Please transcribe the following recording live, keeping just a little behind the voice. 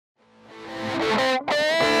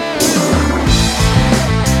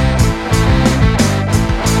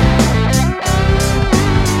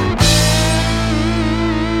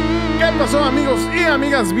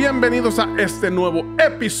amigas, bienvenidos a este nuevo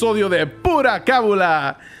episodio de Pura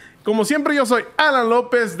Cábula. Como siempre, yo soy Alan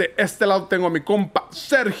López. De este lado tengo a mi compa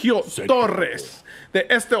Sergio Torres. De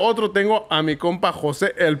este otro tengo a mi compa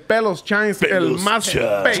José El Pelos Chines, el más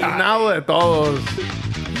peinado de todos.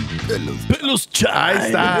 Pelos Chines. Ahí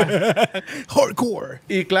está. Hardcore.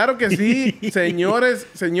 Y claro que sí, señores,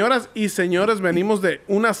 señoras y señores, venimos de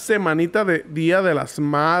una semanita de Día de las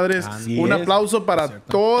Madres. Un aplauso para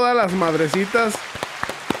todas las madrecitas.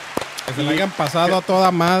 Que se la hayan pasado a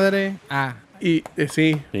toda madre. Y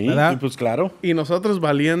sí, ¿verdad? Pues claro. y nosotros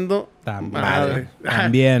valiendo madre.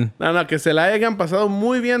 También. No, que se la hayan pasado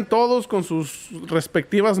muy bien todos con sus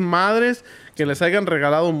respectivas madres, que les hayan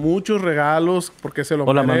regalado muchos regalos porque se lo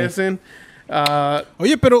merecen.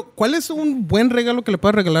 Oye, pero ¿cuál es un buen regalo que le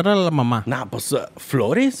puedes regalar a la mamá? Nah, pues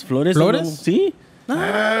flores. ¿Flores? ¿Flores? Sí.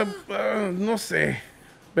 No sé,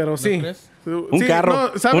 pero sí. crees? Un Sí,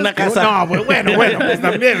 carro, ¿sabes una qué? casa. No, bueno, pues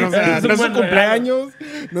también. O sea, Es un no es su buen cumpleaños.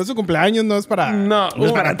 No es su cumpleaños, no es para... No, No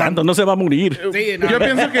es para tanto, no se va a morir. Sí, no. Yo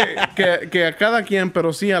pienso que a cada quien,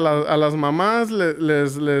 pero sí, a las mamás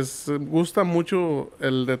les gusta mucho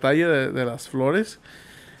el detalle de las flores.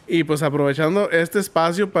 Y pues aprovechando este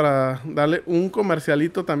espacio para darle un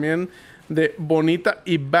comercialito también de Bonita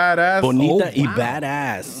y Badass. Bonita y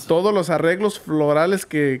badass. Todos los arreglos florales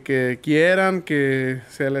que quieran, que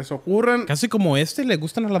se les ocurran. Casi como le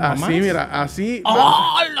gustan a las mamás. Así, mira, así.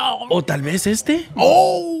 O tal vez este.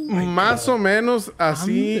 Más o menos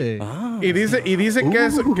así. Ande. Y dice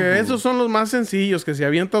que esos son los más sencillos, que se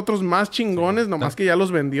avienta otros más chingones, nomás que ya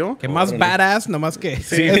los vendió. Que más badass, nomás que...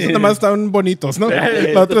 Sí. Estos nomás están bonitos, ¿no?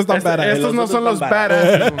 Los otros están badass. Estos no los son otros los están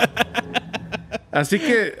badass. Así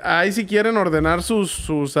que ahí si quieren ordenar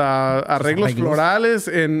sus arreglos florales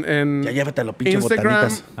en Ya llévatelo, pinche Instagram,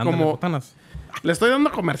 botanitas. Ándale, como... botanas. Le estoy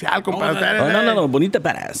dando comercial, compadre. No, bonita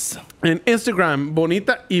badass. En Instagram,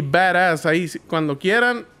 Bonita y Badass. Ahí, cuando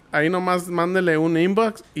quieran, ahí nomás mándele un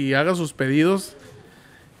inbox y haga sus pedidos.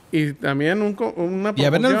 Y también una Y a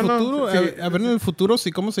ver en el promoción, ¿no? futuro, Sí. a ver en el futuro,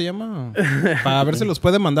 sí, ¿cómo se llama? Para ver si los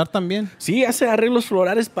puede mandar también. Sí, hace arreglos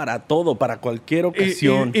florales para todo, para cualquier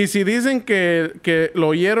ocasión. Y si dicen que lo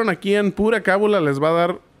oyeron aquí en Pura Cábula, les va a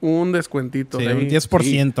dar un descuentito. Sí, de ahí. un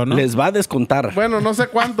 10%, ¿no? Les va a descontar. Bueno, no sé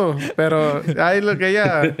cuánto, pero ahí lo que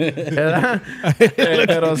ella... ¿verdad?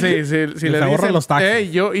 Pero sí, si le ahorra dicen, los taxes.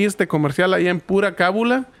 hey, yo hice este comercial ahí en Pura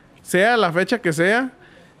Cábula, sea la fecha que sea,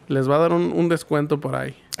 les va a dar un descuento por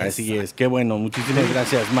ahí. Así es, qué bueno. Muchísimas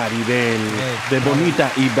gracias, Maribel, de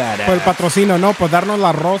Bonita y Badass. Por el patrocino, ¿no? Pues darnos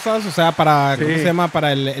las rosas, o sea, para, ¿cómo se llama?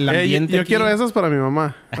 Para el ambiente. Yo aquí. quiero esas para mi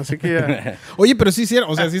mamá, así que ya... Oye, pero sí,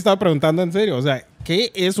 o sea, sí estaba preguntando en serio. O sea,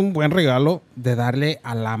 ¿qué es un buen regalo de darle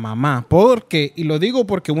a la mamá? Porque, y lo digo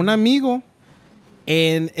porque un amigo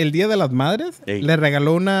en el Día de las Madres le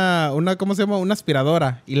regaló una ¿cómo se llama? Una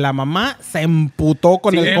aspiradora. Y la mamá se emputó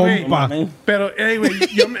con el güey, compa. Pero, güey,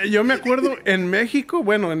 yo me acuerdo en México,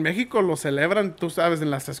 bueno, en México lo celebran, tú sabes,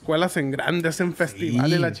 en las escuelas en grande, hacen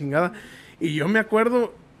festivales y la chingada. Y yo me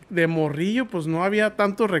acuerdo de morrillo, pues no había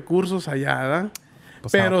tantos recursos allá, ¿verdad?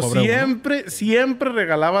 Pues, pero pobre siempre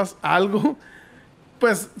regalabas algo,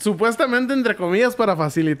 pues supuestamente entre comillas para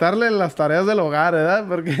facilitarle las tareas del hogar, ¿verdad?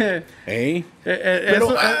 Porque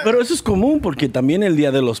Pero eso es común porque también el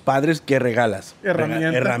Día de los Padres, ¿qué regalas?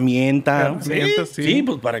 Herramienta. Sí,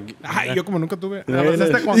 pues para que... Ay, yo como nunca tuve. a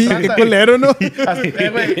veces te Sí, contrata. qué culero, ¿no?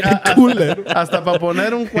 Hasta para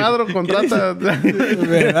poner un cuadro contrata.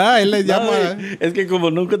 ¿Verdad? Él le llama. Es que como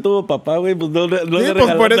nunca tuvo papá, güey, pues no Sí, le pues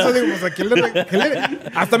regaló por eso nada. digo, pues, ¿a quién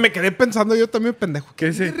hasta me quedé pensando yo también, pendejo.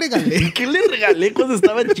 ¿Qué le regalé? ¿Qué le regalé cuando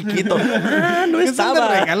estaba chiquito? No ¿Qué se le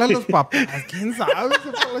estaba. regalan los papás? ¿Quién sabe?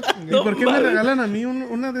 ¿Y por qué me regalan a mí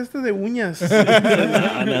una de estas de uñas?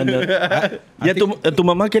 No. ¿Y a tu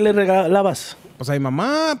mamá qué le regalabas? O sea, mi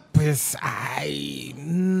mamá, pues,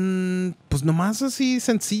 pues nomás así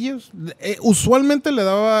sencillos. Usualmente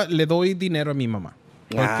le doy dinero a mi mamá.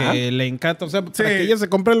 Porque le encanta, o sea, para que ella se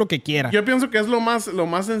compre lo que quiera. Yo pienso que es lo más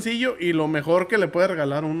sencillo y lo mejor que le puede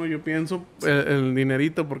regalar uno, yo pienso, el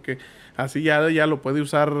dinerito, porque así ya lo puede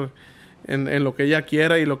usar en lo que ella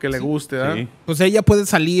quiera y lo que le guste, ¿verdad? Sí. Pues ella puede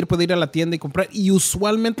salir, puede ir a la tienda y comprar. Y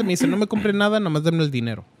usualmente me dice, no me compre nada, nomás denme el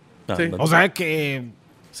dinero. Sí. O sea que...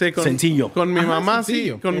 Sí, sencillo. Con mi mamá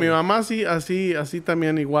sencillo. sí, con mi mamá sí, así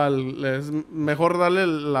también igual. Es mejor darle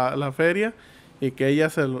la feria y que ella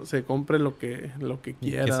se compre lo que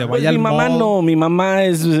quiera. Que se Pues vaya al mi mamá mall. no, mi mamá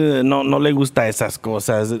no le gusta esas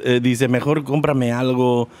cosas. Dice, mejor cómprame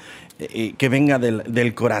algo que venga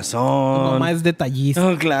del corazón. Tu mamá es detallista.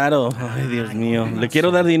 Oh, claro. Ay, Dios mío. Le quiero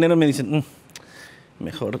dar dinero y me dicen,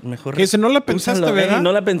 Mejor. Que si no la pensaste, ¿verdad?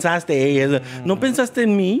 No la pensaste. No pensaste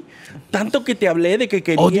en mí. Tanto que te hablé de que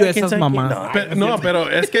quería... Odio a esas mamás. No, pero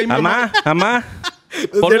es que hay mamá. Es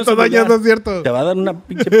cierto, Doña, no es cierto. Te va a dar una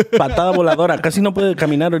pinche patada voladora. Casi no puede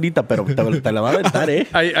caminar ahorita, pero te la va a aventar, ¿eh?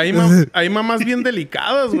 Hay mamás bien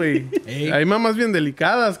delicadas, güey. Hay mamás bien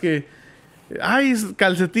delicadas que... Ay,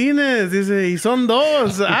 calcetines, dice, y son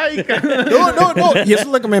 2. Ay, no. Y eso es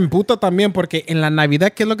lo que me emputa también, porque en la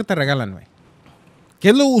Navidad, ¿qué es lo que te regalan, güey? ¿Qué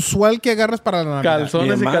es lo usual que agarras para la Navidad?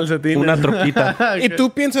 Calzones y calcetines. Una troquita. Y tú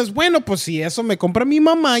piensas, bueno, pues si eso me compra mi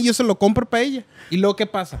mamá, yo se lo compro para ella. ¿Y luego qué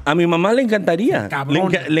pasa? A mi mamá le encantaría.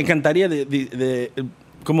 Cabrón. Le encantaría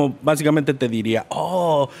como básicamente te diría,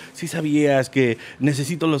 sí sabías que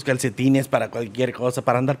necesito los calcetines para cualquier cosa,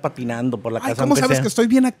 para andar patinando por la casa. ¿Cómo sabes que estoy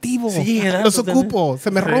bien activo? Sí, los ocupo,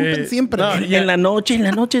 se me rompen siempre. No, y en la noche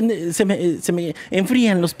se me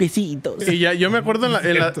enfrían los piecitos. Y ya, yo me acuerdo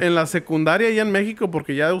en la secundaria allá en México,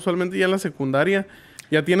 porque ya usualmente ya en la secundaria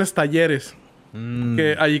ya tienes talleres.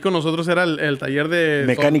 Que allí con nosotros era el taller de...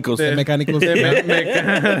 Mecánicos.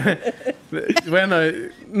 Bueno,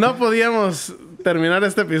 no podíamos terminar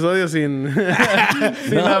este episodio sin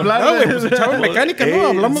hablar de... pues echamos mecánica, ¿no?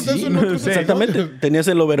 Hablamos de eso en otros exactamente. Tenías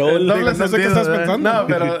el overall. No sé qué estás pensando. No,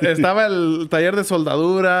 pero estaba el taller de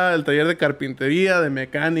soldadura, el taller de carpintería, de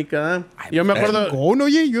mecánica. Yo me acuerdo...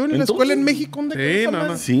 Oye, yo en la escuela en México,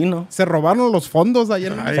 ¿dónde Se robaron los fondos allá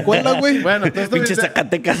en la escuela, güey. Bueno, pinches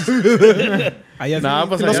Zacatecas. Allá no,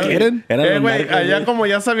 pues los quieren. Güey, allá como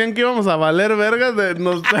ya sabían que íbamos a valer vergas,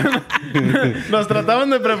 nos trataban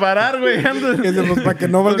de preparar, güey, antes. Para que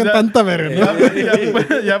no valgan tanta verga,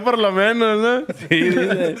 ¿no? Ya por lo menos, ¿no? Sí.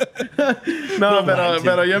 No,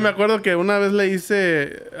 pero yo me acuerdo que una vez le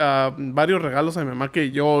hice varios regalos a mi mamá que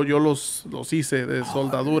yo los hice de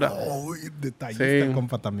soldadura. Detallista,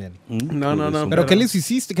 compa, también. No. ¿Pero qué les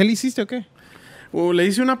hiciste? ¿Qué le hiciste o qué? Le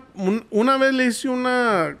hice una vez le hice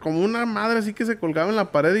como una madre así que se colgaba en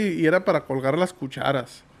la pared y era para colgar las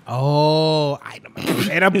cucharas. Ay, no mames.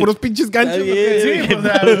 Eran puros pinches ganchos. Sí, o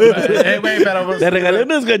sea, güey, pero pues, le regalé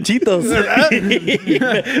unos ganchitos.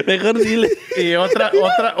 Mejor dile. Y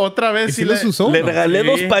otra vez sí los usó. Le regalé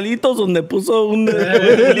 2 palitos donde puso una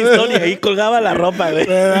listón y ahí colgaba la ropa, güey.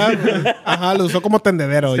 Ajá, lo usó como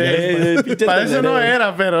tendedero. Sí, para eso no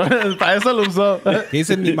era, pero para eso lo usó.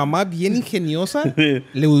 Dice, mi mamá bien ingeniosa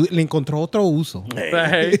le encontró otro uso.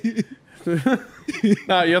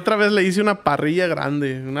 No, y otra vez le hice una parrilla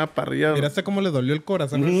grande. Una parrilla... ¿Miraste cómo le dolió el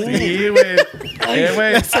corazón? Sí, güey.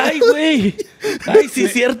 Ay, güey. Ay, sí,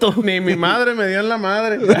 es cierto. Ni mi madre me dio en la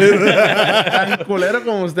madre. Tan culero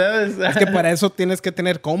como ustedes. Es que para eso tienes que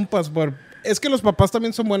tener compas, Es que los papás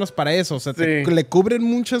también son buenos para eso. O sea, le cubren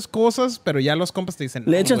muchas cosas, pero ya los compas te dicen...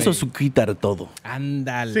 Le echan su azuquita a todo.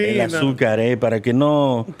 Ándale. Sí, el azúcar, para que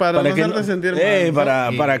no... Para no hacerte sentir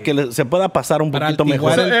mal. Para que se pueda pasar un poquito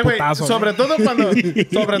mejor. Sobre todo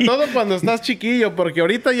cuando estás chiquillo, porque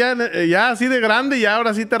ahorita ya así de grande y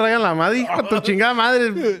ahora sí te rayan la madre. Hijo, tu chingada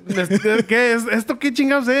madre. ¿Qué es? ¿Esto qué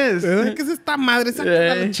chingados es? ¿Qué es esta madre?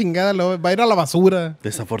 Esa chingada va a ir a la basura.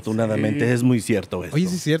 Desafortunadamente, es muy cierto eso. Oye,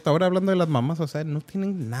 sí es cierto. Ahora hablando de las mamás, o sea, no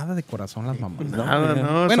tienen nada de corazón las mamás. Nada,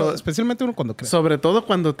 no. Bueno, especialmente uno cuando crece. Sobre todo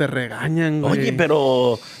cuando te regañan, güey. Oye,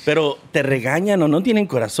 pero te regañan o no tienen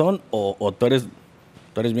corazón o tú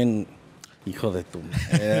eres bien hijo de tu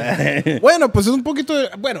madre. Bueno, pues es un poquito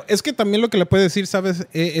bueno, es que también lo que le puedes decir, ¿sabes?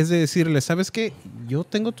 Es de decirle, ¿sabes qué? Yo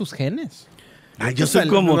tengo tus genes. Yo soy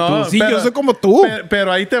como tú. Sí, yo soy como tú.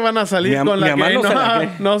 Pero ahí te van a salir con la que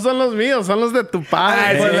no son los míos, son los de tu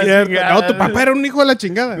padre. No, tu papá era un hijo de la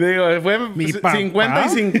chingada. Digo, fue 50 y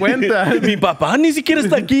 50. Mi papá ni siquiera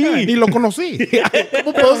está aquí. Ni lo conocí.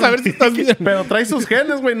 ¿Cómo puedo saber si estás bien? Pero trae sus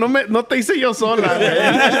genes, güey. No te hice yo sola,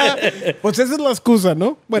 güey. Pues esa es la excusa,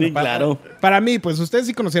 ¿no? Bueno, sí, claro. Para mí, pues ustedes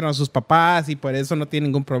sí conocieron a sus papás y por eso no tienen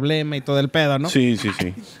ningún problema y todo el pedo, ¿no? Sí.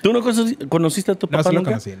 ¿Tú no conociste a tu papá nunca?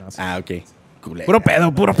 Conocí, no. Ah, ok. Culera. Puro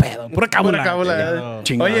pedo, pura cábula.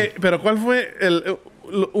 Oye, pero ¿cuál fue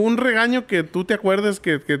un regaño que tú te acuerdes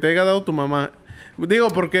que te haya dado tu mamá? Digo,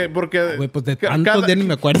 porque güey, pues de tantos ya ni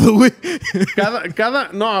me acuerdo, güey.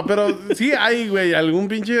 No, pero sí hay, güey, algún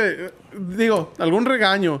pinche... Digo, algún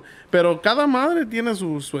regaño. Pero cada madre tiene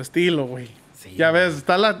su estilo, güey. Sí. Ya ves,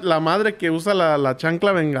 está la madre que usa la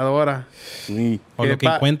chancla vengadora. Sí. O lo que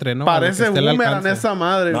encuentre, ¿no? Parece boomerang esa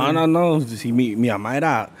madre. No. Si mi mamá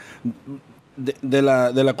era... De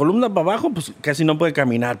la columna para abajo, pues casi no puede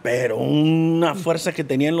caminar, pero una fuerza que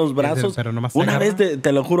tenía en los brazos. Pero nomás una vez,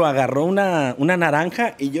 te lo juro, agarró una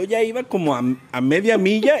naranja y yo ya iba como a media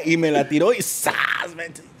milla y me la tiró y ¡zas!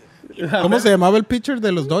 ¿Cómo se llamaba el pitcher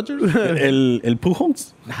de los Dodgers? El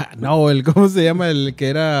Pujols. No, ¿cómo se llama? El que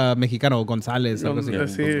era mexicano, González. Algo así.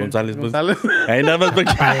 Sí, González, pues. González. Ahí nada más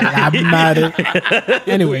porque... A la madre.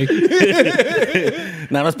 Anyway.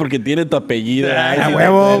 Nada más porque tiene tu apellido. Ay, a sí,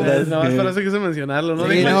 huevo. te acuerdas. No, es para eso quise mencionarlo, ¿no?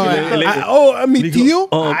 Sí, Dije, no, le- mi tío.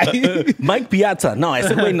 Oh, Ay. Mike Piazza. No,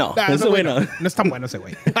 ese güey no. No, Ese güey no. No es tan bueno ese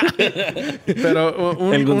güey.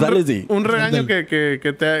 Pero El González sí. un regaño que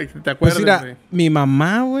te Pues acuerdes, mira, güey. mi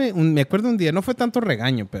mamá, güey, me acuerdo un día, no fue tanto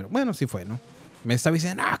regaño, pero bueno, sí fue, ¿no? Me estaba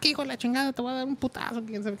diciendo, no, que hijo de la chingada, te voy a dar un putazo,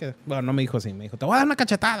 quién sabe qué. Bueno, no me dijo así, me dijo, te voy a dar una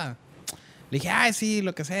cachetada. Le dije, ay, sí,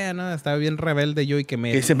 lo que sea, ¿no? Estaba bien rebelde yo y que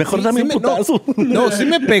me... Que dice, mejor Sí, dame sí un me- putazo. No, sí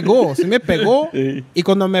me pegó. Sí. Y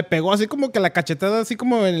cuando me pegó, así como que la cachetada, así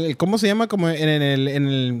como ¿cómo se llama? Como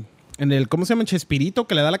en el ¿cómo se llama? Chespirito,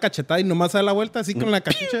 que le da la cachetada y nomás da la vuelta así con la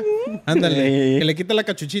cachucha. Ándale. Que le quita la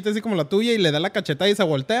cachuchita así como la tuya y le da la cachetada y se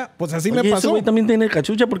voltea. Pues así Oye, me ese pasó. güey también tiene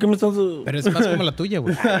cachucha. ¿Por qué me estás...? Pero es más como la tuya,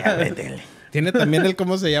 güey. Tiene también el,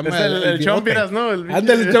 ¿cómo se llama? Es el bigote. Chompiras, ¿no?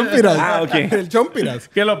 Ándale, el Chompiras. Ah, ok. El Chompiras.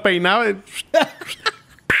 Que lo peinaba.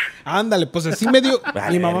 Ándale, pues así me dio.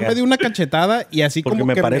 Mi mamá Verga. me dio una cachetada y así Porque como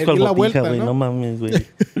me que parezco me di al la Botija, vuelta, güey. ¿no? No mames, güey.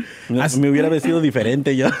 Me hubiera vestido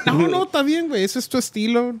diferente yo. No, está bien, güey. Ese es tu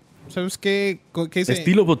estilo. ¿Sabes qué? ¿Qué dice?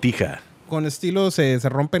 Estilo Botija. Con estilo se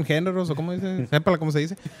rompen géneros o cómo dice. Sépala cómo se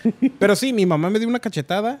dice. Pero sí, mi mamá me dio una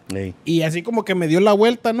cachetada Ey. y así como que me dio la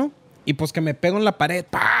vuelta, ¿no? Y pues que me pego en la pared,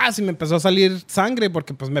 ¡paz! Y me empezó a salir sangre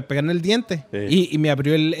porque pues me pegué en el diente. Sí. Y me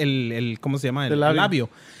abrió el ¿cómo se llama? El El labio. labio.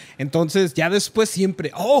 Entonces ya después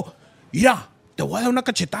siempre, ¡oh! Mira, te voy a dar una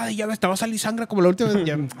cachetada y ya ves, te va a salir sangre como la última vez.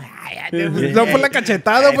 Ya, no fue la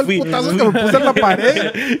cachetada, fue el putazo que me puse en la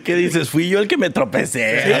pared. ¿Qué dices? Fui yo el que me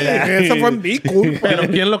tropecé. Sí, esa fue mi culpa. Pero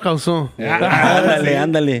 ¿quién lo causó? Ándale,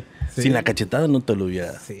 ándale. Sí. Sin la cachetada no te lo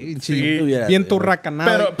hubiera. Sí, Sí. sí. Hubiera- Bien tu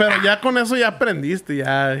racanada. Pero ya con eso ya aprendiste.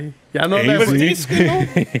 Ya no, Ey, le, sí. Es que no.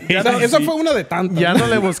 O sea, esa fue una de tantas. ya no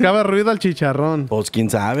le buscaba ruido al chicharrón. Pues quién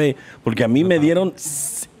sabe. Porque a mí me dieron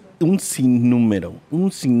un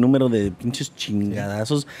sinnúmero de pinches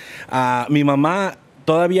chingadazos. Mi mamá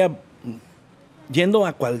todavía yendo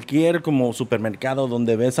a cualquier como supermercado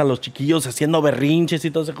donde ves a los chiquillos haciendo berrinches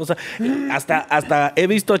y toda esa cosa. Hasta he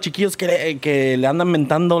visto a chiquillos que le andan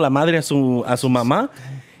mentando la madre a su mamá.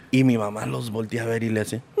 Y mi mamá los voltea a ver y le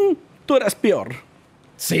hace, tú eras peor.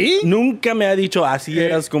 ¿Sí? Nunca me ha dicho, así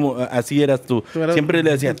eras tú. Tú eras- Siempre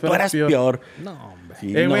le decía, tú tú eras eras peor. No, hombre.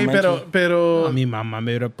 Sí, Güey, no pero, manches. pero A mi mamá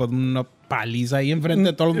me hubiera puesto una paliza ahí enfrente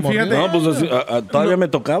de todos los Fíjate. morridos. No, pues así, todavía me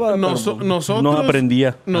tocaba. pero nosotros no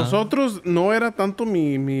aprendía. Nosotros no era tanto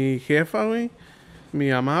mi jefa, güey, mi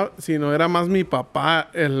mamá, sino era más mi papá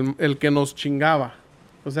el que nos chingaba.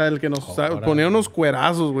 O sea, el que nos ponía unos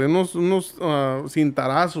cuerazos, güey, unos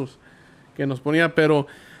cintarazos que nos ponía. Pero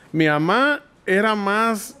mi mamá era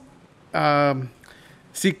más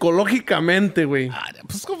psicológicamente, güey.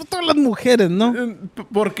 Pues como todas las mujeres, ¿no?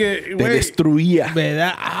 Porque, Te güey, destruía.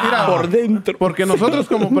 ¿Verdad? mira, por dentro. porque nosotros,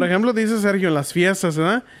 como por ejemplo dice Sergio, en las fiestas,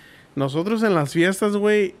 ¿verdad? Nosotros en las fiestas,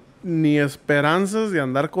 güey, ni esperanzas de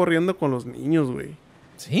andar corriendo con los niños, güey.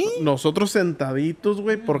 ¿Sí? Nosotros sentaditos,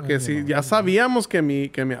 güey, porque si ya sabíamos que mi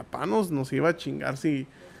papá nos iba a chingar si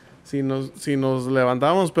nos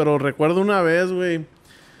levantábamos. Pero recuerdo una vez, güey,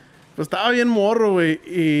 pues estaba bien morro, güey,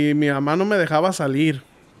 y mi mamá no me dejaba salir.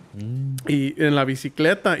 Y en la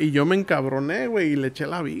bicicleta, y yo me encabroné, güey, y le eché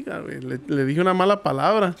la viga, güey. Le dije una mala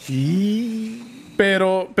palabra.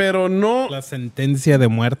 Pero no... La sentencia de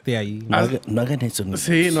muerte ahí. No hagan eso. niños.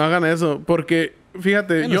 Sí, no hagan eso, porque,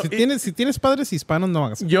 fíjate, Bueno, si tienes padres hispanos, no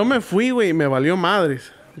hagas eso. yo me fui, güey, y me valió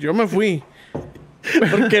madres. Yo me fui.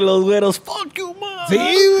 Porque los güeros, fuck you, man. Sí,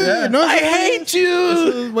 güey. No, I hate you.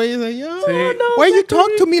 esos güeyes ahí, Sí. why you talk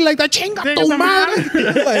to me like that? Chinga Chinga tu tu madre.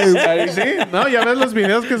 Ahí sí, no, ya ves los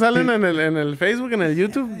videos que salen en el Facebook, en el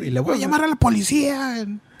YouTube. Y le voy a llamar a la policía.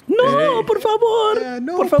 No, por favor.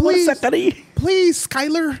 No, por favor, please. Zachary. Please,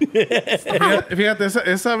 Skyler. Fíjate,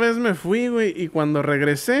 esa vez me fui, güey, y cuando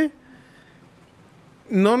regresé,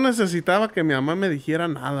 no necesitaba que mi mamá me dijera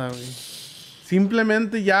nada, güey.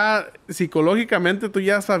 Simplemente ya psicológicamente tú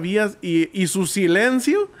ya sabías y su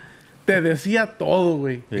silencio te decía todo,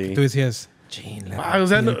 güey. Sí. Tú decías, chin, le Ah, o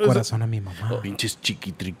sea, rompí no, el corazón a mi mamá. Pinches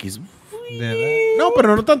chiquitriquis. ¿Verdad? No,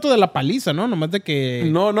 pero no tanto de la paliza, ¿no? Nomás de que...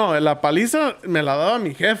 No, la paliza me la daba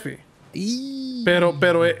mi jefe. Y... Pero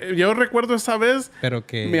yo recuerdo esa vez, Pero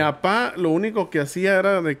que... mi papá lo único que hacía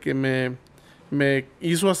era de que me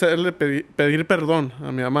hizo hacerle pedir perdón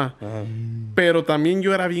a mi mamá. Pero también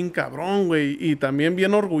yo era bien cabrón, güey. Y también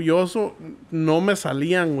bien orgulloso. No me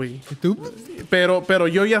salían, güey. ¿Tú? Pero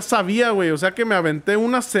yo ya sabía, güey. O sea que me aventé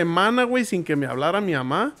una semana, güey, sin que me hablara mi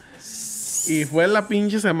mamá. Y fue la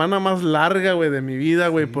pinche semana más larga, güey, de mi vida,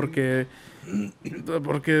 güey. Porque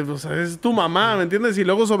Porque, o sea, es tu mamá, ¿me entiendes? Y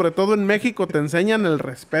luego, sobre todo en México, te enseñan el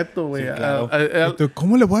respeto, güey. Sí, claro. ¿Y tú,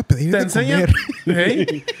 ¿cómo le voy a pedir Te de enseñan,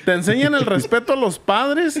 comer? te enseñan el respeto a los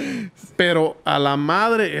padres, pero a la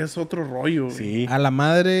madre es otro rollo, güey. Sí. A la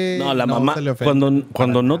madre No, la mamá, se le ofende.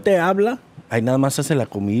 cuando no te habla, ahí nada más hace la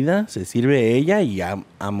comida, se sirve ella y ya,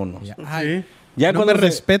 vámonos. Ya, Sí. ay, Ya ¿no me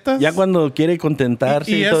respetas? Ya cuando quiere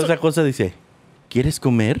contentarse Y y, toda eso- esa cosa, dice, ¿quieres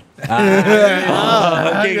comer?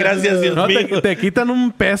 ¡Qué gracias, Dios No, mío! te quitan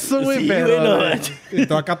un peso, güey, Sí, pero... güey, no. Y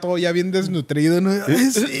tú acá todo ya bien desnutrido, ¿no? Ay,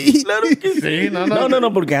 sí. Claro que sí. Sí, no.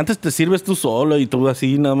 No, porque antes te sirves tú solo y tú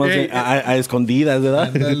así nada más Ey, a escondidas, ¿verdad?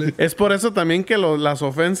 Ándale. Es por eso también que las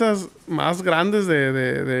ofensas más grandes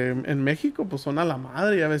en México, pues son a la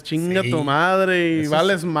madre. Ya ves, chinga Sí. tu madre y Eso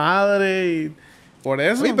vales madre y... Por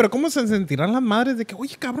eso. Oye, pero ¿cómo se sentirán las madres de que,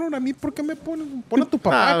 oye, cabrón, a mí, ¿por qué me ponen? Pon a tu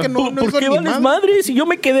papá que no ¿Por hizo qué ni vales madre? madre si yo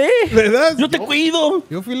me quedé? ¿Verdad? Yo te cuido.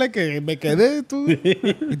 Yo fui la que me quedé, tú.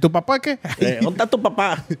 ¿Y tu papá qué? ¿Dónde está tu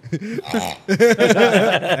papá?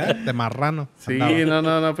 De marrano. Sí,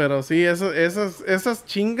 Andaba. no, pero sí, esas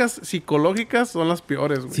chingas psicológicas son las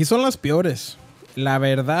peores, güey. Sí, son las peores. La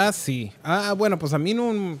verdad, sí. Ah, bueno, pues a mí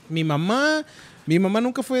no... Mi mamá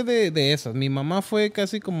nunca fue de esas. Mi mamá fue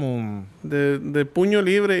casi como... De puño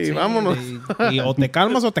libre y sí, vámonos. y o te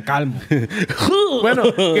calmas o te calmo. Bueno,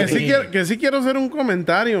 que sí quiero hacer un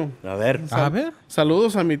comentario. A ver. A ver.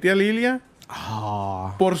 Saludos a mi tía Lilia.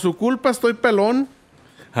 Ah. Por su culpa estoy pelón.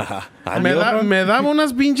 Adiós. Me daba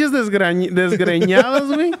unas pinches desgreñadas,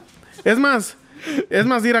 güey. Es más,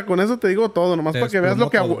 mira, con eso te digo todo, nomás Te para que veas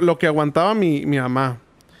desplomó todo. lo que aguantaba mi mamá.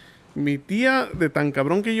 Mi tía, de tan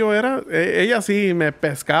cabrón que yo era, ella sí me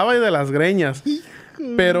pescaba y de las greñas.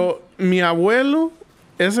 Pero mi abuelo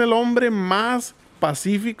es el hombre más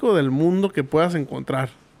pacífico del mundo que puedas encontrar.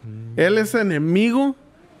 Él es enemigo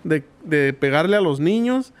de pegarle a los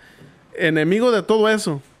niños, enemigo de todo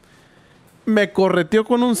eso. Me correteó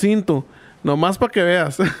con un cinto, nomás para que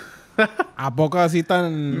veas. ¿A poco así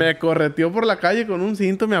tan...? Me correteó por la calle con un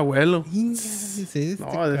cinto mi abuelo. Sí,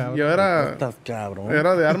 No, yo era Estás cabrón.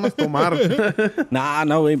 de armas tomar.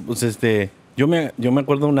 No, güey, pues yo me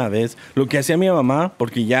acuerdo una vez, lo que hacía mi mamá,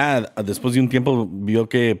 porque ya después de un tiempo vio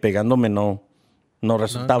que pegándome no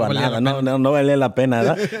resultaba valía la nada, pena. no valía la pena,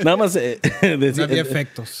 ¿verdad? Nada más No había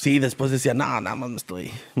efectos. Sí, después decía, nada más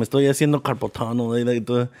me estoy haciendo carpotano, ¿verdad? Y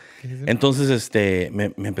todo. Entonces,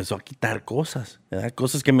 me empezó a quitar cosas, ¿verdad?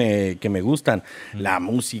 Cosas que me gustan. La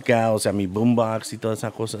música, o sea, mi boombox y toda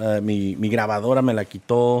esa cosa. Mi grabadora me la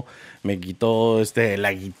quitó. Me quitó,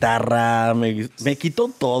 la guitarra. Me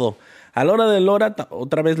quitó todo. A la hora de la hora,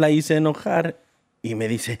 otra vez la hice enojar. Y me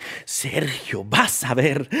dice, Sergio, vas a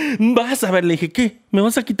ver. Le dije, ¿qué? ¿Me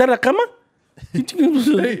vas a quitar la cama?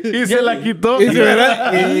 Y se la quitó. ¿Y Me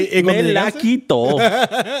cuando la llegaste? quitó.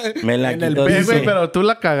 Me la En el quitó. peso. dice. Güey, pero tú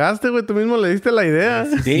la cagaste, güey. Tú mismo le diste la idea.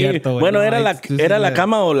 Sí, Cierto, güey. bueno, No, era ahí la, tú sí era la le-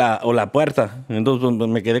 cama o la puerta. Entonces pues,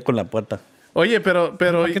 me quedé con la puerta. Oye, pero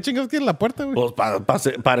 ¿Para qué chingados quieres la puerta, güey? Pues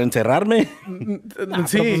para encerrarme. sí. pero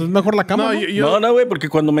pues es mejor la cama, ¿no? No, güey, porque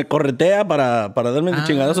cuando me corretea para darme de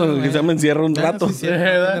chingadazo, bueno. quizá me encierro un rato. Sí, sí.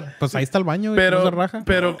 ¿Verdad? Pues ahí está el baño, güey. No se raja.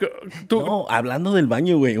 pero tú, No, hablando del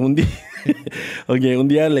baño, güey, un día, oye, un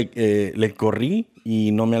día le corrí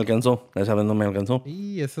y no me alcanzó. Esa vez no me alcanzó.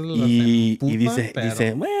 Sí, eso es lo Y que emputa, dice,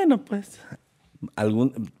 pero- bueno, pues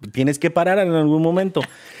tienes que parar en algún momento.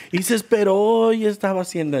 Y se esperó y estaba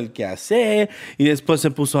haciendo el quehacer y después se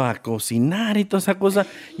puso a cocinar y toda esa cosa.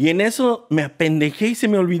 Y en eso me apendejé y se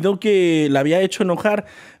me olvidó que la había hecho enojar.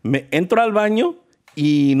 Me entro al baño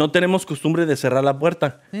y no tenemos costumbre de cerrar la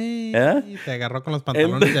puerta. Sí, ¿Eh? te agarró con los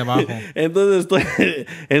pantalones de abajo. Entonces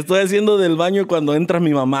estoy haciendo del baño cuando entra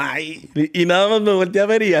mi mamá y nada más me volteé a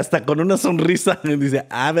ver y hasta con una sonrisa me dice,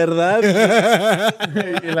 ¿verdad?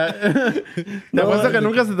 te apuesto que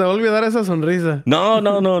nunca se te va a olvidar esa sonrisa. No,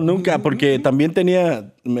 nunca, porque también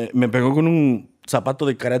me pegó con un zapato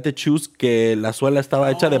de karate shoes que la suela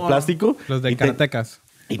estaba hecha de plástico. Los de Y karatecas.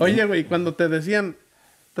 Oye, güey, cuando te decían,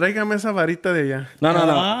 tráigame esa varita de allá.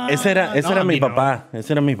 No, ese era no, mi a mí no. papá,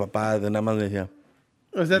 ese era mi papá, de nada más decía.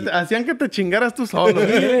 O sea, hacían que te chingaras tú solo.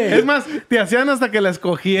 Es más, te hacían hasta que la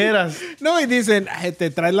escogieras. No, y dicen, "Ay, te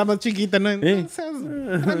traes la más chiquita, ¿no? Sí.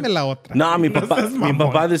 Tráeme la otra. No, mi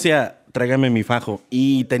papá decía, tráigame mi fajo.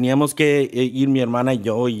 Y teníamos que ir mi hermana y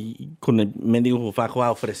yo y con el mendigo fajo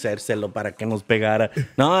a ofrecérselo para que nos pegara.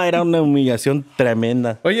 No, era una humillación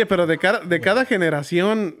tremenda. Oye, pero de cada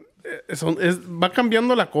generación va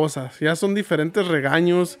cambiando la cosa. Ya son diferentes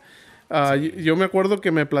regaños. Yo me acuerdo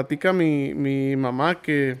que me platica mi mamá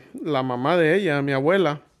que la mamá de ella, mi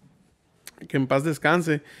abuela, que en paz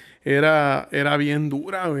descanse, era bien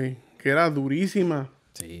dura, güey. Que era durísima.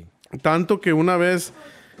 Sí. Tanto que una vez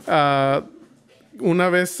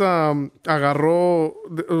agarró...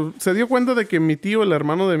 se dio cuenta de que mi tío, el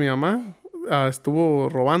hermano de mi mamá, estuvo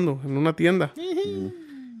robando en una tienda.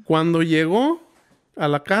 Cuando llegó a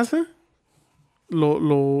la casa,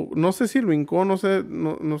 no sé si lo hincó, no sé,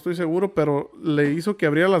 no estoy seguro, pero le hizo que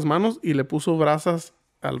abriera las manos y le puso brasas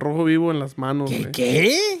al rojo vivo en las manos.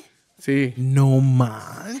 ¿Qué? Sí. No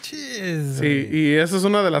manches. Sí, y esa es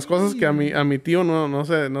una de las cosas que a mi tío no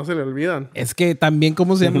se le olvidan. Es que también,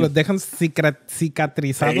 ¿cómo se llama? Los dejan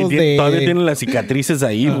cicatrizados de... Todavía tienen las cicatrices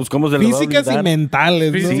ahí. Pues, ¿cómo se les va a físicas y olvidar?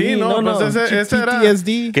 mentales, ¿no? Sí, no, pues ese era...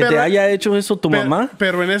 PTSD. ¿Que te haya hecho eso tu mamá?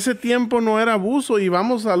 Pero en ese tiempo no era abuso y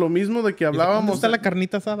vamos a lo mismo de que ¿Dónde hablábamos. está la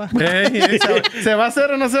carnita asada? ¿Se va a hacer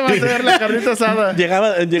o no se va a hacer la carnita asada?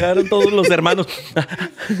 Llegaron todos los hermanos.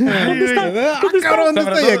 ¿Dónde está? Cabrón,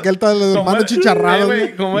 ¿dónde está? Y aquel todos los hermanos chicharrados.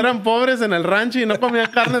 Güey, como eran pobres en el rancho y no comían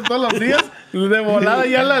carne todos los días, de volada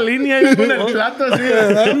ya la línea ahí con el plato así.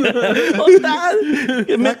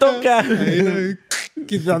 Me toca.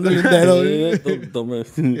 Quitándole un dedo. Toma.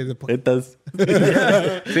 Estas.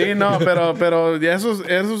 Sí, no, pero ya esos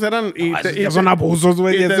eran... Ya son abusos,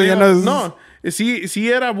 güey. Eso ya no es... No, sí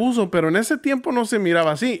era abuso, pero en ese tiempo no se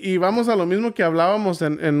miraba así. Y vamos a lo mismo que hablábamos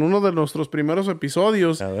en uno de nuestros primeros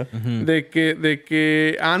episodios. A ver. De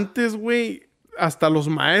que antes, güey, hasta los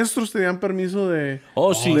maestros tenían permiso de...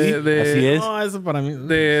 Oh, sí. Así es. No, eso para mí...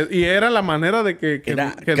 y era la manera de que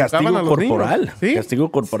Era educaban castigo a los corporal. niños. ¿Sí? Castigo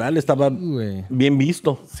corporal estaba bien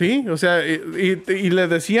visto. Sí, o sea, y le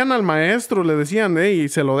decían al maestro, le decían, hey,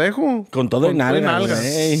 se lo dejo. Con todo en nalgas. nalgas.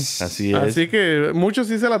 Así es. Así que muchos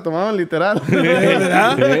sí se la tomaban literal.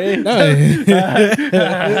 ¿Verdad?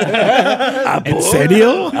 ¿En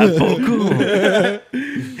serio? ¿A poco?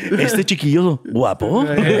 Este chiquillo guapo.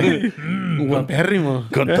 Guapérrimo.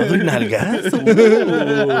 Con todo en nalgas.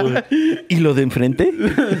 ¿Y lo de enfrente?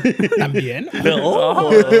 ¿También?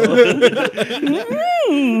 Oh.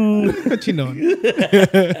 Cochinón.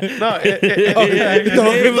 No,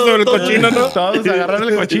 Todos fuimos sobre el cochino, ¿no? Todos agarraron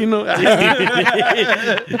el cochino.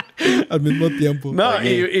 Al mismo tiempo. No,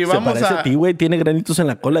 y vamos Se parece a ti, güey. Tiene granitos en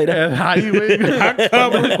la cola. Mira. Ay, güey.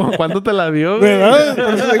 ¿Cuándo te la dio, güey? ¿Verdad?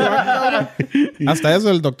 Por eso digo, hasta eso,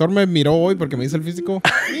 el doctor me miró hoy porque me hizo el físico.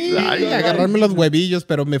 Ay, Agarrarme los huevillos,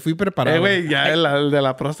 pero me fui preparado. Güey, ya el de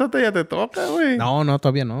la próstata ya te toca, güey. No,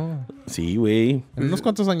 todavía no. Sí, güey. En unos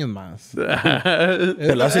cuantos años más.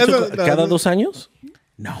 ¿Te lo has hecho cada 2 años?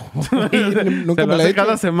 No. Se Nunca me lo la he hace hecho.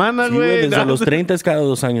 cada semana, Sí, güey. güey. Desde No. los 30 es cada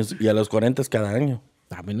 2 años y a los 40 es cada año.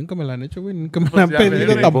 A mí nunca me la han hecho, güey. Nunca me Pues la han ya ves,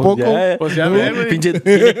 pedido güey. tampoco. Pues ya ve, güey.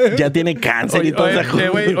 Ya tiene cáncer y todo eso.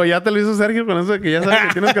 Güey, o ya te lo hizo Sergio con eso de que ya sabes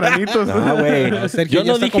que tienes granitos. No, güey. No, Sergio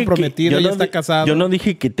ya está comprometido, ya está casado. Yo no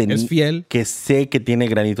dije que tenía. Es fiel. Que sé que tiene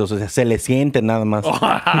granitos. O sea, se le siente nada más.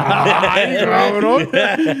 Ay, cabrón.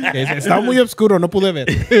 Estaba muy oscuro, no pude ver.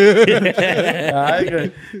 Ay,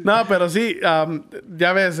 güey. No, pero sí,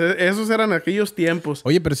 ya ves, esos eran aquellos tiempos.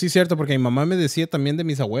 Oye, pero sí es cierto, porque mi mamá me decía también de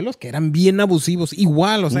mis abuelos que eran bien abusivos. Igual,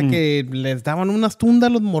 o sea, que les daban unas tundas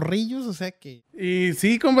a los morrillos, o sea que... Y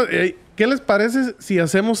sí, compa, ¿qué les parece si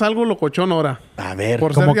hacemos algo locochón ahora? A ver.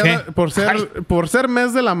 Por ¿cómo ser, qué? por ser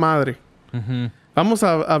mes de la madre. Vamos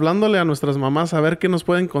hablándole a nuestras mamás a ver qué nos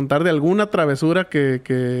pueden contar de alguna travesura que...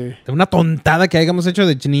 De una tontada que hayamos hecho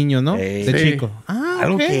de niños, ¿no? Sí. De chico. Ah,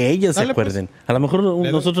 Algo ok. que ellas se Dale, pues. acuerden. A lo mejor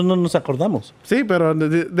nosotros no nos acordamos. Sí, pero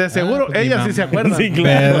de seguro pues, mi ellas sí mamá. se acuerdan. Sí,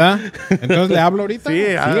 ¿Verdad? Entonces le hablo ahorita. Sí,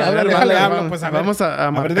 a ver, déjale, vale, hablo, vamos, pues a ver. vamos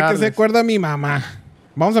a ver de qué se marcarles. acuerda mi mamá.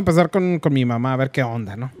 Vamos a empezar con mi mamá, a ver qué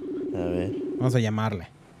onda, ¿no? A ver. Vamos a llamarle.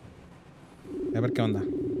 A ver qué onda.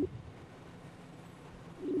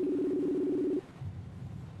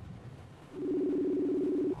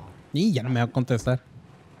 Y ya no me va a contestar.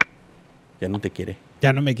 Ya no te quiere.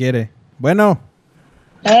 Ya no me quiere. Bueno.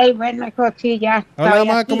 Hey, bueno, hijo, sí, ya. Hola, estoy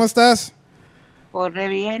mamá, aquí. ¿cómo estás? Pues re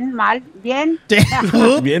bien, mal, bien.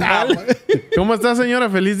 Bien mal. ¿Cómo está, señora?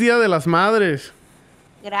 Feliz Día de las Madres.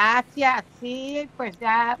 Gracias, sí, pues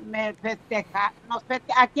ya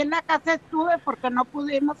aquí en la casa estuve porque no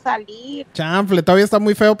pudimos salir. Chanfle, ¿todavía está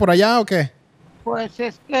muy feo por allá o qué? Pues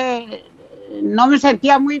es que no me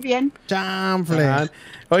sentía muy bien. Chanfle.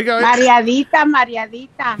 Oiga,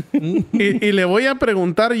 Mareadita. y le voy a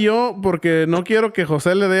preguntar yo, porque no quiero que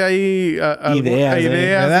José le dé ahí Ideas,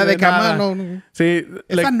 ¿Verdad? De cama, nada. no. Sí,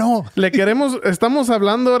 Esa no. Le queremos, estamos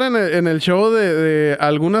hablando ahora en el show de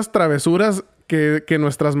algunas travesuras que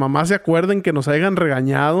nuestras mamás se acuerden que nos hayan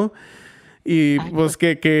regañado y pues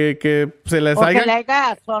que se les O que le haya...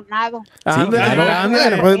 haya sonado. Ándale, claro.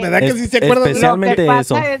 ándale. Pues, ¿verdad que sí se acuerdan? especial- Lo que Realmente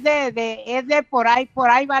pasa eso. es de por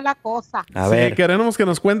ahí va la cosa. A Sí, ver. queremos que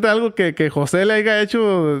nos cuente algo que José le haya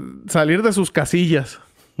hecho salir de sus casillas.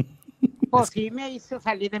 Pues sí me hizo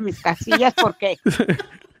salir de mis casillas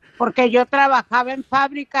porque yo trabajaba en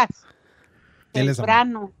fábricas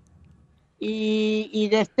temprano. Y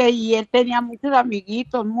él tenía muchos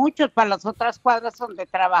amiguitos, muchos para las otras cuadras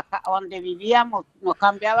donde vivíamos. Nos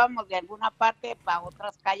cambiábamos de alguna parte para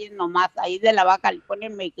otras calles nomás, ahí de la Baja California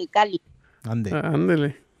en Mexicali.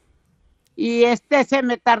 Ándele. Y se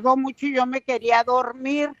me tardó mucho y yo me quería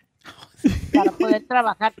dormir para poder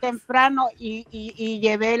trabajar temprano y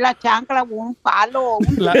llevé la chancla, un palo, un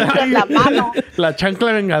cinto en la mano. La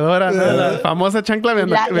chancla vengadora, ¿no? La famosa chancla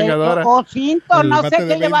vengadora. O cinto, no sé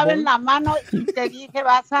qué llevaba en la mano y te dije,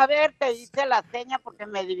 vas a ver, te hice la seña porque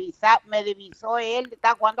me divisó él,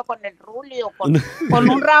 estaba jugando con el Ruli o con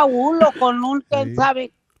un Raúl o con un, quién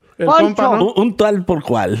sabe, El Poncho. compa, ¿no? Un tal por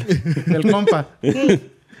cual. El compa.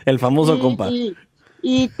 Sí. El famoso compa.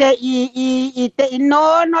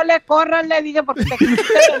 No le corras, le dije, porque te quisiste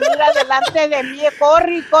venir adelante de mí,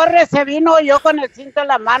 corre, se vino yo con el cinto en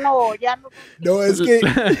la mano, ya no. No, es que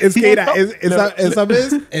mira,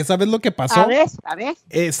 esa vez lo que pasó. A ver.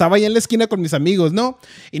 Estaba ahí en la esquina con mis amigos, ¿no?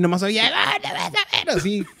 Y nomás oía,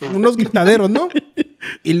 así, unos gritaderos, ¿no?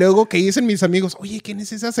 Y luego que dicen mis amigos, oye, ¿quién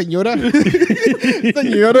es esa señora?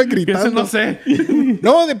 Señora gritando. Eso no sé.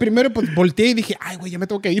 No, de primero pues volteé y dije, ay, güey, ya me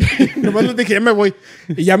tengo que ir. Nomás les dije, ya me voy.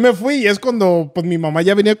 Y ya me fui y es cuando pues mi mamá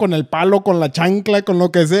ya venía con el palo, con la chancla, con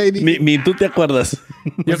lo que sea. Y dije, Ni tú te acuerdas.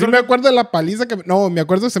 yo sí me acuerdo de la paliza que... No, me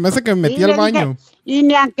acuerdo, se me hace que me metí al baño. Y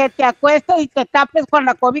ni aunque te acuestes y te tapes con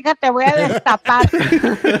la cobija, te voy a destapar.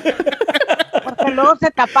 Porque luego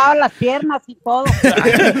se tapaban las piernas y todo.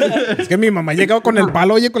 Es que mi mamá llegaba con el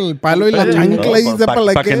palo, oye, con el palo y la chancla y sepa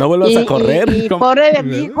la Para que no vuelvas a correr. Y pobre de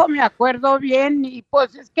mi hijo, me acuerdo bien. Y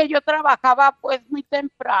pues es que yo trabajaba pues muy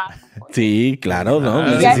temprano. Pues. Sí, claro, ¿no?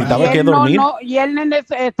 Y Necesitaba que dormir. Y él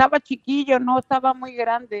estaba chiquillo, no estaba muy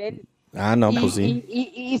grande él. Ah, no, pues sí.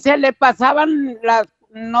 Y se le pasaban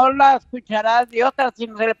no las cucharadas de otras,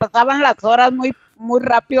 sino se le pasaban las horas muy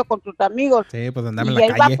rápido con sus amigos. Sí, pues andaba en y la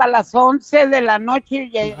él calle. iba para las 11 de la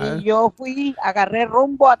noche y yo agarré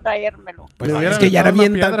rumbo a traérmelo. Pues es que ya era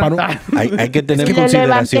bien Hay que tener Y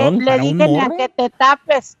consideración. le dije, ni a que te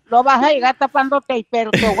tapes, no vas a llegar tapándote,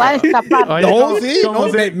 pero te voy a destapar. Oye, No, sí, no,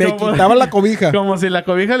 me quitaba la cobija. Como si la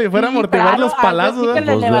cobija le fuera a Sí, amortiguar claro, los palazos. algo así que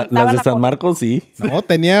 ¿verdad? le Pues levantaba las de la San cobija. Marcos, sí. No,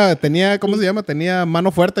 tenía, ¿cómo se llama? Tenía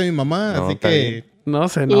mano fuerte mi mamá, No, así está que... No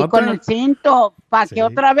se Y nota. con el cinto, para Sí. que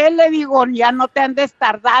otra vez le digo, ya no te andes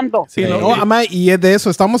tardando. Sí, No, ¿no? mamá, y es de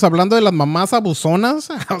eso, estamos hablando de las mamás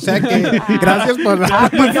abusonas, o sea que gracias por...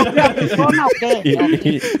 Pues yo fui abusona, ¿o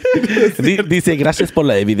qué? Dice, gracias por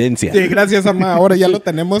la evidencia. Sí, gracias, mamá, ahora ya lo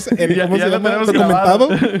tenemos, Ya ¿cómo se lo llama? tenemos Documentado.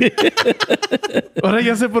 Ahora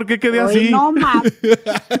ya sé por qué quedé Oye, así. no más.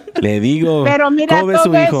 Le digo. Pero mira, ¿cómo ves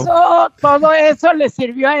su hijo? todo eso le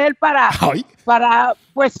sirvió a él Ay.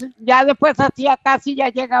 pues ya después hacía casi, ya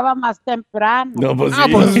llegaba más temprano. No, pues Ah,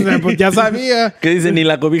 sí. pues ya sabía. ¿Qué dice? Ni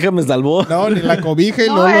la cobija me salvó. No, ni la cobija y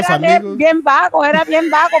No, luego los era amigos. era bien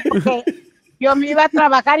vago, porque yo me iba a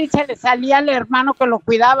trabajar y se le salía al hermano que lo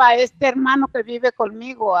cuidaba, a este hermano que vive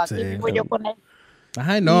conmigo, aquí Sí. vivo yo con él.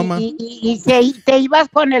 Ay, no, mamá. Y te ibas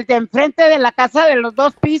con el de enfrente de la casa de los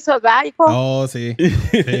 2 pisos, ¿verdad, hijo? Oh, sí.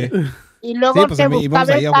 Sí. Y luego Sí, pues, te íbamos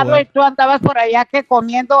buscaba ahí el a carro jugar. y tú andabas por allá que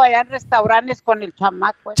comiendo allá en restaurantes con el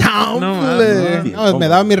chamaco. ¡Chamble! No, No, me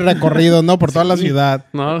daba mi recorrido, ¿no? Por toda la ciudad.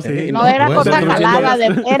 No, sí. No era Bueno, cosa pero jalada,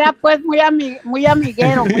 era pues muy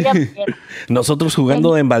amiguero, muy amiguero. Nosotros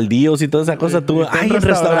jugando en baldíos y toda esa cosa. Tú, ay, en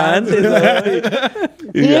restaurantes. ay.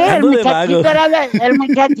 Y Sí, ando de vago. el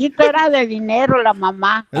muchachito era de dinero, la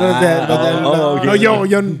mamá. ok. No,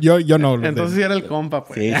 yo no. Entonces sí era el compa,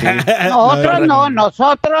 pues. Sí, sí. Nosotros no. No,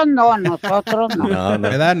 no.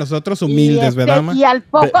 ¿Verdad? Nosotros humildes, ¿verdad, ma? Y al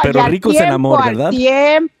poco, Pero y al ricos en tiempo, amor, ¿verdad? Y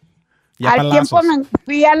a al tiempo palazos. me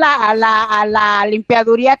fui a la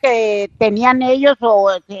limpiaduría que tenían ellos Oh,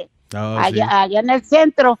 allá en el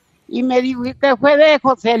centro y me dijo que fue de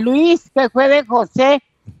José Luis, que fue de José.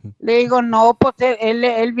 Le digo, no, pues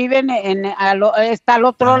él vive está al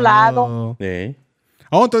otro lado. Sí.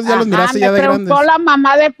 Oh, entonces ya los miraste ya me de grandes. preguntó la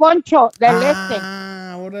mamá de Poncho, del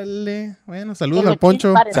Órale. Bueno, Que saludos los al Poncho.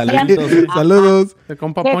 chicos parecían- Saluditos. Ajá. Saludos. El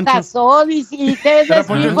compa Se Poncho. casó, dice, y que es de Era su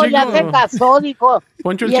Poncho el hijo, ya chico. se casó, dijo.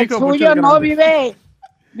 Poncho el Y el chico, Poncho suyo el no grande. vive,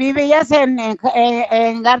 Vivías en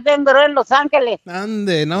Garden Grove, en Los Ángeles.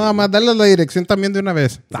 Ande, no, nada más darles la dirección también de una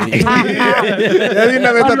vez. Ajá. Ya de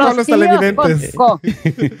una vez a todos los televidentes.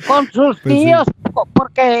 Con sus tíos,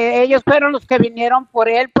 porque ellos fueron los que vinieron por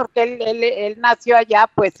él, porque él nació allá,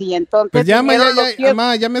 pues, y entonces... Pues ya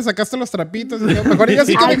me sacaste los trapitos. Mejor ya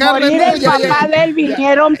sí que al morir el papá de él,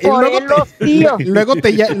 vinieron por él los tíos. Luego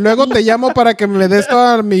te llamo para que me des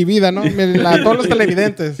toda mi vida, ¿no? A todos los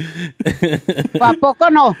televidentes. ¿A poco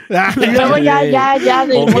no? Y luego ya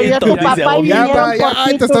murió tu papá y vinieron por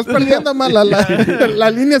ti, te estás perdiendo, mal.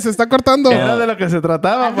 La línea se está cortando. Era de lo que se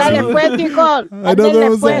trataba. Ándale pues, chicos.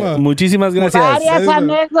 Pues. Muchísimas gracias. Varias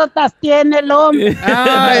anécdotas tiene el hombre.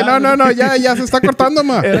 Ay, no, ya se está cortando,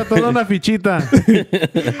 ma. Era toda una fichita.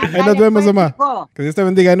 Ahí nos vemos, ma. Que Dios te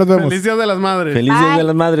bendiga, ahí nos vemos. Feliz Día de las Madres. Feliz Día de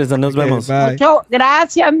las Madres, nos vemos. Bye.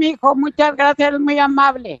 Gracias, mijo, muchas gracias, eres muy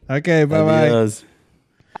amable. Ok, bye.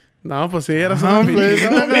 No, pues sí, era su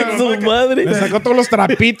madre. Me sacó todos los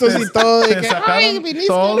trapitos y todo. Ay,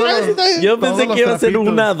 viniste. Yo pensé que iba a ser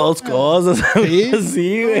dos cosas.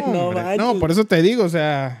 Sí, güey. No, por eso te digo, o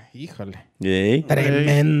sea, híjole.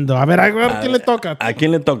 Tremendo. A ver, ¿quién le toca? ¿A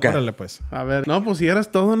quién le toca? Órale, pues. A ver, no, pues si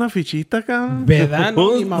eras toda una fichita, cabrón. ¿Verdad?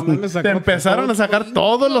 No, mi mamá me sacó. Te empezaron a sacar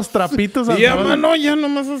todos los trapitos. Sí, mamá, no, ya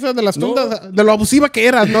nomás, o sea, de las tundas, de lo abusiva que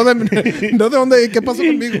eras, no de dónde, qué pasó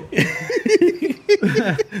conmigo.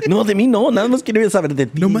 No, de mí no, nada más quería saber de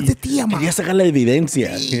ti. No más de ti, mamá. Quería sacar la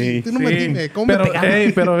evidencia. Tú no me dime, ¿cómo me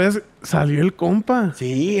pegaron? Pero ves, salió el compa.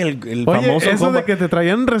 Sí, el Oye, famoso eso compa. de que te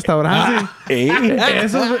traían en restaurante.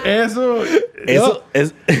 Eso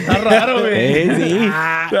está raro, güey. Sí.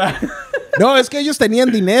 No, es que ellos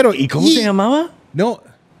tenían dinero. ¿Y cómo se llamaba? No.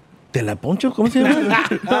 ¿Te la Poncho? ¿Cómo se llama?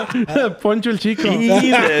 Poncho el Chico.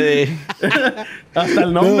 Sí, hasta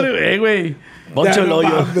el nombre, güey. Poncho el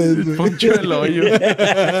Hoyo. Poncho el Hoyo.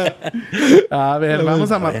 A ver, vamos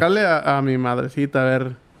a marcarle a mi madrecita, a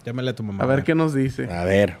ver. Llámale a tu mamá. A ver qué nos dice. A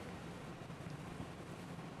ver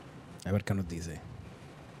qué nos dice.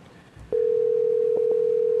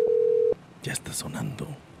 Ya está sonando.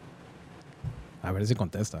 A ver si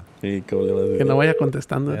contesta. Sí, ¿cómo le vas a decir? Que no vaya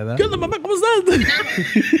contestando. ¿Qué onda, mamá? ¿Cómo estás?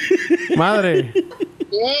 Madre.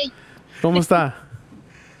 Hey. ¿Cómo está?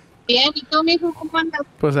 Bien, ¿y tú, mijo, cómo andas?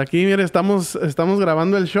 Pues aquí, mire, estamos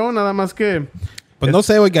grabando el show, nada más que... Pues no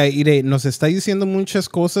sé, oiga, Ire, nos está diciendo muchas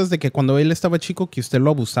cosas de que cuando él estaba chico, que usted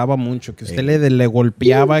lo abusaba mucho, que usted le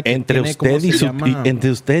golpeaba. Que ¿Entre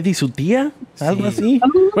usted y su tía? ¿Algo así?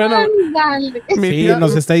 Bueno, mi tía,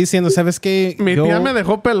 nos está diciendo, ¿sabes qué? Mi tía me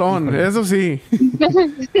dejó pelón, eso sí.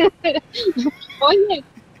 Oye,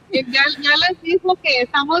 ya les dijo que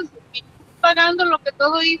estamos pagando lo que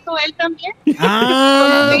todo hizo él también.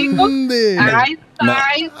 ¿Dónde? Ahí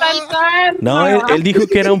está el carro. No, él dijo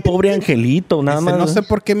que era un pobre angelito, nada más. No sé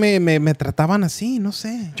por qué me trataban así, no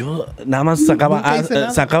sé. Yo nada más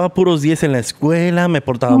sacaba puros 10 en la escuela, me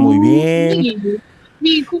portaba muy bien. Mi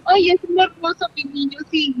hijo, ay, es un hermoso mi niño,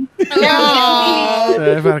 sí.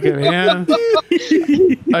 Para que vean.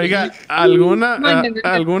 Oiga, alguna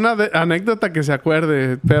anécdota que se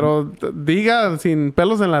acuerde, pero diga sin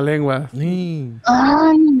pelos en la lengua. Sí.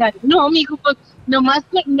 Ay, no, mijo, pues nomás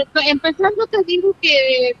empezando te digo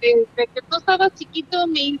que desde que tú estabas chiquito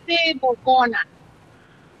me hice bocona.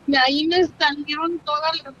 De ahí me salieron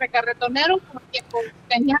todas las recarretoneros porque pues,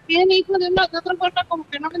 tenía bien, hijo, de otra forma como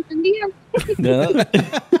que no me entendían.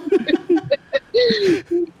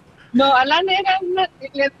 No, Alan era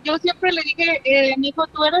yo siempre le dije, mi hijo,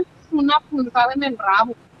 tú eres una punzada en el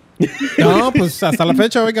rabo. No, pues hasta la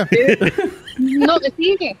fecha, oiga. No,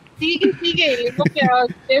 sigue. Digo que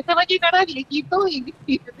usted se va a llegar a viejito y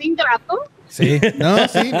es ingrato. Sí, no.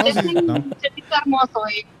 Es hermoso,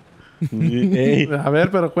 A ver,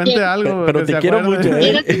 pero cuente algo. Pero te quiero mucho,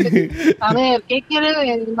 A ver, ¿qué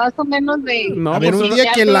quiere más o menos de...? No, a ver, pues un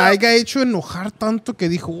día que la haya hecho enojar tanto que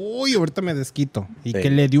dijo, uy, ahorita me desquito. Y que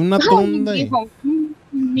le dio una tonda.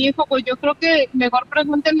 Mi hijo, pues yo creo que mejor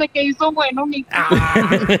pregúntenle qué hizo bueno, mi hijo.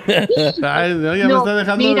 Ay, no, ya me está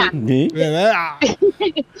dejando... Mira,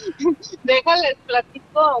 déjales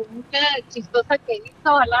platico una chistosa que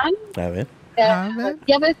hizo Alan. A ver.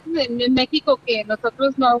 Ya ves en México que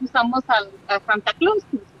nosotros no usamos a Santa Claus,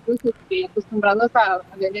 nosotros acostumbrados a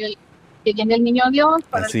ver que viene el niño Dios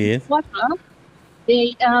para así es.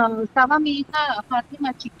 Estaba mi hija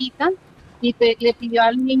Fátima chiquita y le pidió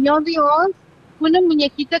al niño Dios una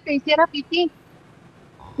muñequita que hiciera pipí.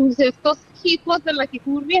 Pues estos hijos de la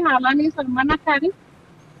Jicurria, Alan y su hermana Karen,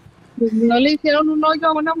 pues no le hicieron un hoyo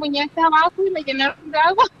a una muñeca abajo y le llenaron de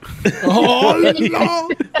agua. ¡Oh, no!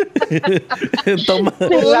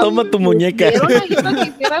 Toma tu muñeca. Hicieron ayuda que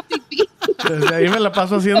hiciera pipí. Desde ahí me la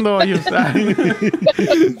paso haciendo hoyos.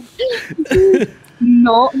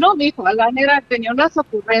 No, mijo, Alan tenía unas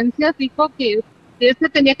ocurrencias, dijo que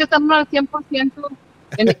tenía que estar al 100%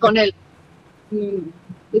 con él.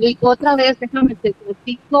 Y dijo otra vez, déjame te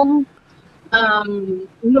platico,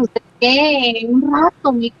 no sé qué, un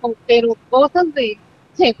rato, mijo, pero cosas de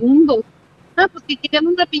segundos. Pues que querían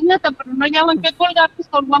una piñata, pero no hallaban qué colgar, pues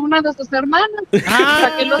colgó a una de sus hermanas,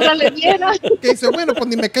 para que la otra le diera. Que dice, bueno, pues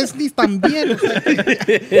ni me caes ni tan bien. O sea.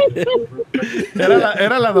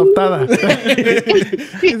 Era la adoptada.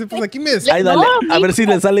 Dice, pues aquí me decía. Ay, dale, a ver si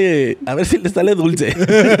le sale dulce.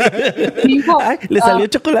 Dijo, Ay, le salió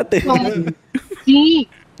chocolate. Sí,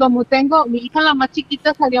 como tengo, mi hija la más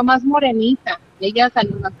chiquita salió más morenita, ella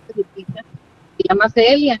salió más chiquita, se llama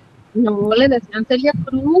Celia. No, le decían Celia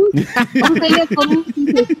Cruz. No, Celia Cruz,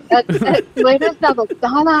 dice, tú eres la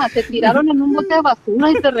adoptada, te tiraron en un bote de basura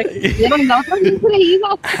y te recogieron. La otra bien creída.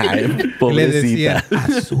 Ay, Le pobrecita. decía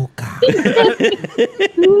azúcar.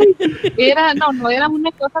 Era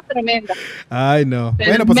una cosa tremenda. Ay, no.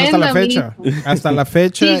 Tremenda, Bueno, pues hasta la fecha. mijo. Hasta la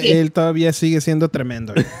fecha, Sigue. él todavía sigue siendo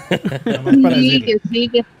tremendo. Nada más para decirle.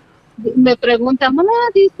 Sigue. Me pregunta, mamá,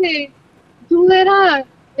 dice, tú era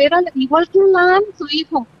igual que Alan, su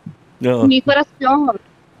hijo. No. Mi hijo era peor.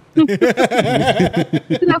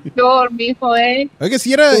 Era peor, mi hijo, Oiga,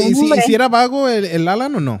 ¿si era, Hombre. si era vago el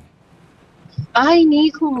Alan o no? Ay, mi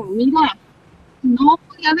hijo, mira, no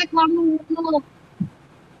podía dejarlo uno.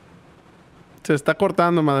 Se está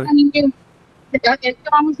cortando, madre. Es que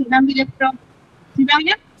vamos llegando directo. ¿Sí me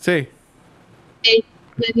oye? Sí.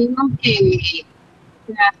 Le digo que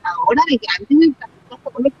a la hora de grande me encantó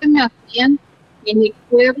todo lo que me hacían. En el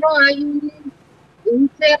pueblo hay un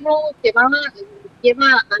cerro que lleva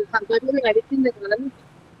al santuario de la Virgen de Guadalupe.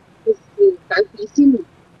 Pues altísimo.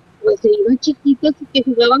 Pues se iban chiquitos y que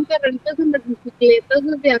jugaban carreritas en las bicicletas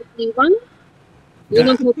desde arriba. Y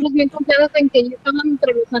nosotros bien confiados en que ellos estaban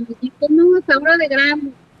entre los amiguitos, no, hasta hora de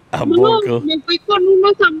grande. ¿A No, poco? me fui con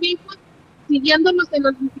unos amigos siguiéndonos en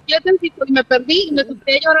las bicicletas y me perdí y me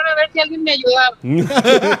senté a llorar a ver si alguien me ayudaba.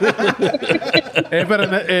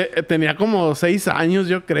 Pero tenía como 6 años,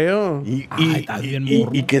 yo creo.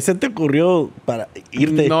 ¿Y qué se te ocurrió para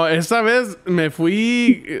irte? No, esa vez me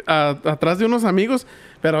fui atrás de unos amigos,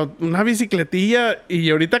 pero una bicicletilla, y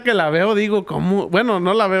ahorita que la veo digo, ¿cómo? Bueno,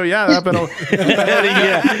 no la veo ya, ¿verdad? Pero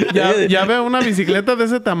ya veo una bicicleta de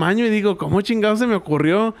ese tamaño y digo, ¿cómo chingado se me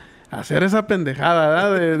ocurrió hacer esa pendejada,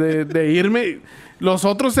 ¿verdad? De irme. Los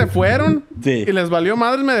otros se fueron y les valió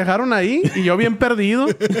madres, me dejaron ahí y yo bien perdido.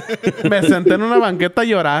 Me senté en una banqueta a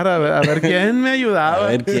llorar a ver quién me ayudaba. A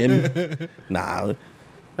ver quién. Nada.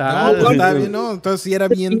 No, está bien, ¿no? Entonces sí era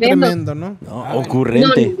bien tremendo, ¿no? No,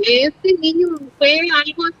 ocurrente. No, este niño fue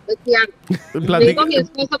algo especial. Le digo a mi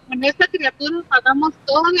esposo, con esta criatura pagamos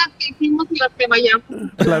todas las que hicimos y las que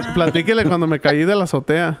vayamos. Platíquele cuando me caí de la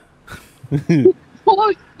azotea. Oh,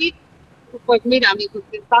 sí. Pues mira, amigos,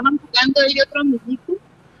 que estaban jugando él y otro amiguito.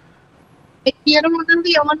 Hicieron un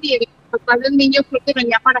avión y el papá del niño creo que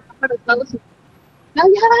venía para acá, para Estados Unidos. Ya,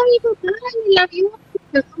 amigo, el avión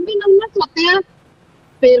se suben a una azotea.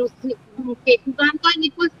 Pero sí, como que jugando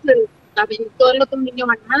allí, pues se aventó el otro niño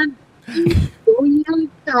ganando. Doy al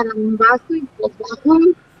carambazo y pues bajo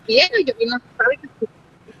bien, yo vi la sabe que se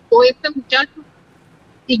quitó este muchacho.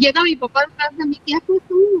 Y llega mi papá detrás de mí, ¿qué haces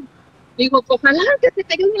tú? Digo, pues ojalá que se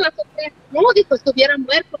cayó de la azotea. No, dijo, estuviera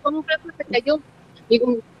muerto, ¿cómo crees que se cayó?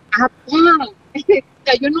 Digo,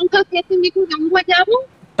 cayó en un casquete, dijo, de un guayabo.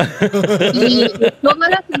 Y todo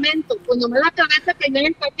era cemento. Cuando me la cabeza cayó en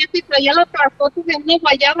el paquete y traía los trasfotos de una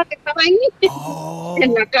guayaba que estaba ahí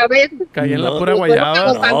en la cabeza. Caí en la pura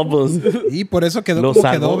guayaba. No, pues. Y por eso quedó Lo como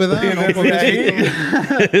salvó. quedó, ¿verdad? No, pobrecito.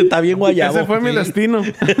 Está bien guayabo. Ese fue mi destino.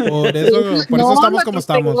 Por eso estamos como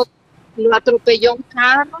estamos. Lo atropelló un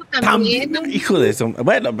carro también. Hijo de eso.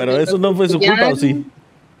 Bueno, pero eso no fue su culpa, ¿o sí?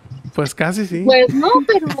 Pues casi sí. Pues no,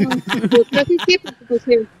 pero pues casi sí, pues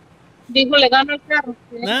sí. Dijo, le gano el carro.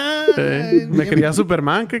 Me quería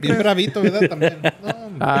Superman, ¿qué Bien crees? bravito, ¿verdad? También. No,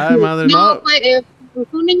 Ay, madre, No, no. pues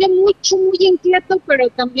un niño muy inquieto, pero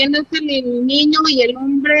también es el niño y el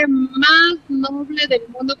hombre más noble del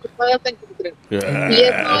mundo que puedas encontrar. Y eso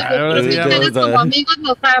yo creo que ustedes como amigos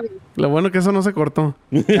lo saben. Lo bueno que eso no se cortó.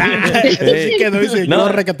 sí quedó dice, No. yo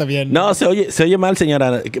recata bien. No, se oye mal,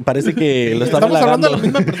 señora. Parece que lo estamos ¿Estamos hablando de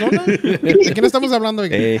halagando. la misma persona? ¿De quién estamos hablando?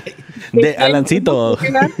 De Alancito.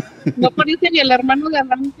 No parece ni el hermano de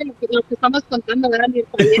Alan que lo que estamos contando, ¿verdad? Ni el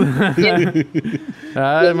pariente.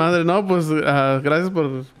 Ay, madre, no, pues gracias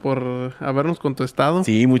por habernos contestado.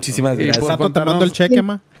 Sí, muchísimas Sí, gracias. por ¿Está tomando el cheque,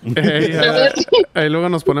 ma? Ahí luego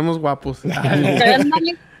nos ponemos guapos.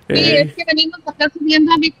 Ándale. es que venimos acá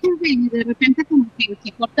subiendo a Víctor y de repente como que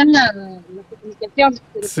se cortan la comunicación.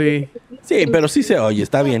 Sí. Sí, pero sí se oye,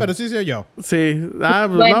 está bien. Pero sí soy yo. Sí. Pues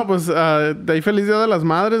Bueno. no, pues de ahí feliz Día de las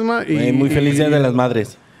Madres, ma. Muy feliz Día de las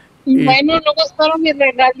Madres. Y bueno, luego espero mi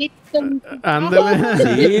regalito.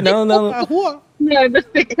 Ándale. Sí, no. No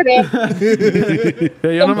te creo.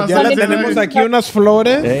 Yo nomás Ya le tengo- tenemos aquí unas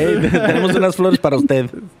flores. Tenemos unas flores para usted.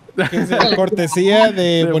 Que es de cortesía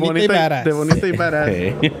de Bonita y Varas. De Bonita y Varas.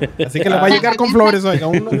 Así que le va a llegar con flores, oiga.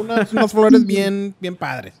 Unas flores bien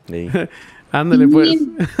padres. Sí. Ándale, pues.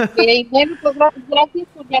 Y bueno, pues gracias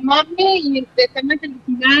por llamarme y desearme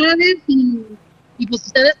felicidades y pues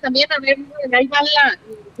ustedes también, a ver, ahí va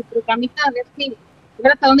su programita, a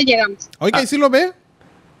ver hasta dónde llegamos. Oiga, ¿y si lo ve?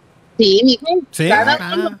 Sí, mijo. Sí.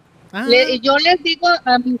 Cada uno. Yo les digo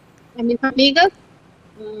a mis amigas,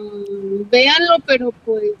 véanlo, pero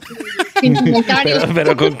pues sin comentarios.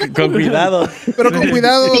 Pero con cuidado. Pero con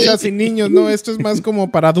cuidado, o sea, sin niños, ¿no? Esto es más como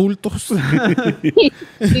para adultos.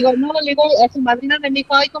 Digo, no, le digo a su madrina de mi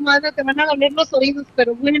hijo, ay, comadre, te van a doler los oídos,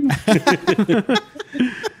 pero bueno.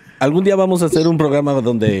 Algún día vamos a hacer un programa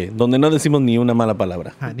donde no decimos ni una mala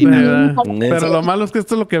palabra. Ni nada. ¿Verdad? Pero lo malo es que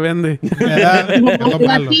esto es lo que vende. ¿Verdad? Es lo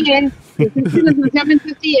malo. Así es,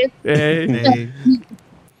 desgraciadamente sí es.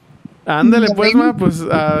 Ándale, pues, ma, pues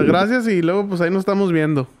gracias y luego pues ahí nos estamos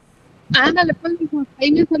viendo. Ándale, pues, mijo,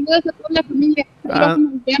 ahí me saludas a toda la familia. Ah.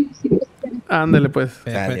 Nos vemos, si Dios quiere. Ándale, pues.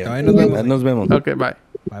 Perfecto, Dale. ahí nos vemos. Nos vemos. Ok, bye.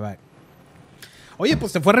 Bye. Oye,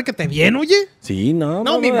 pues te fue requete bien, oye. Sí, no.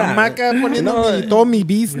 No, mi mamá acá poniendo no, todo mi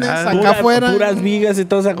business acá afuera. Puras vigas y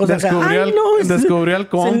todas esas cosas. Descubrió al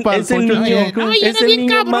compa, Es el el pocho niño, chico. Ay, es era el bien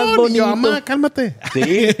niño cabrón. más Y yo, bonito. mamá, cálmate.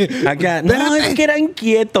 Sí, acá. No, es que era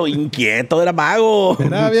inquieto, era vago.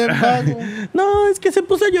 Era bien vago. No, es que se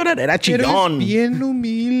puso a llorar, era Pero es chillón. bien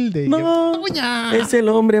humilde. No, Yo, ya. es el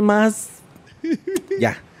hombre más.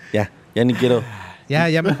 Ya ni quiero.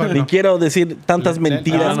 Ya mejor Ni no. quiero decir tantas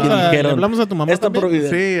mentiras que dijeron. ¿Le hablamos a tu mamá Esta también?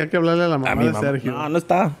 Sí, hay que hablarle a la A mamá mi de mamá. Sergio. No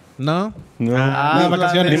está. ¿No? No. Anda de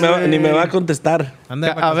vacaciones. Ni me va a contestar. Anda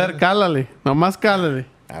de A ver, vacaciones. cálale. Nomás cálale.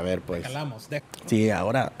 A ver, pues. Calamos. Sí,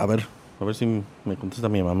 ahora, a ver si me contesta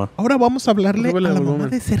mi mamá. Ahora vamos a hablarle a Súbele la el mamá volumen.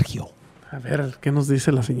 de Sergio. A ver, ¿qué nos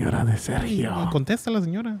dice la señora de Sergio? No, contesta la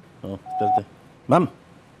señora. No, espérate. Mam.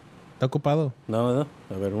 Está ocupado. No.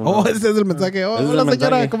 A ver, Oh, ese es el mensaje. Oh, Ese es el hola, señora.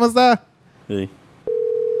 mensaje. ¿Cómo está? Sí,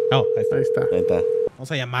 Oh, ahí está. Ahí está. ahí está.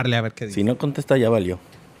 Vamos a llamarle a ver qué dice. Si no contesta, ya valió.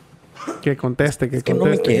 Que conteste, que que no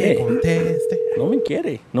me conteste. quiere. Conteste. No me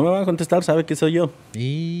quiere. No me va a contestar, sabe que soy yo.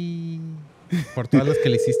 Y por todas las que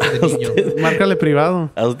le hiciste de niño. Márcale privado.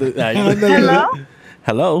 A usted. Ay. Hello?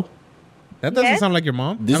 Hello. That doesn't Yes? sound like your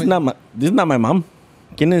mom. This is not my mom.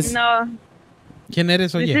 ¿Quién es? No, ¿Quién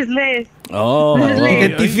eres, this oye? is Liz. Oh,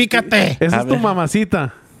 Identifícate. Esa A es tu ver.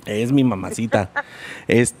 mamacita. es mi mamacita.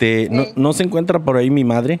 ¿No se encuentra por ahí mi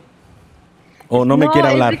madre? ¿O no me quiere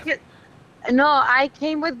it's hablar? because- no, I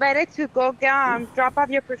came with Bere to go drop off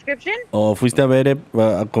your prescription. ¿O fuiste a Bere,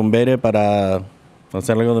 con Bere para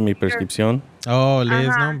hacer algo de mi prescripción? Oh, Liz,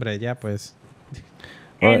 Ajá. no, hombre, ya pues.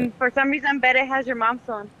 And for some reason, Bere has your mom's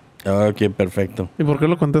phone. Ok, perfecto. ¿Y por qué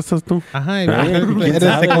lo contestas tú? Ajá, ¿Quién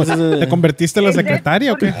sabe? ¿te convertiste en la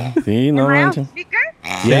secretaria o qué? Sí, no Am I on manches.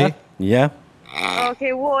 speaker? Ya.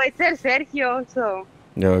 Okay, well, it said Sergio, so.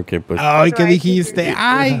 Ok, pues. Ay, ¿qué dijiste?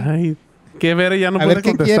 Ay. Ay, que Bere ya no A puede ver, ¿qué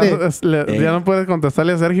contestar. quiere? Ya no puede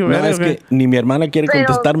contestarle a Sergio. No, Bere, es ¿o qué? que ni mi hermana quiere Pero-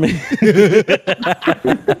 contestarme.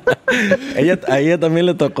 A ella también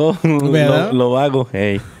le tocó ¿Verdad? lo vago.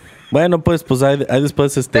 Hey. Bueno, pues ahí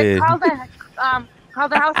después But call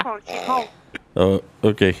the house phone. She's home. Oh,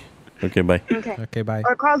 ok, bye. Okay. Ok, bye.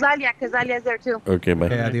 Or call Dalia, because Dalia's there too. Ok, bye.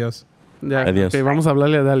 Ok, adiós. Ya, Adiós. ok, vamos a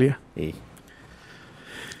hablarle a Dalia. Sí.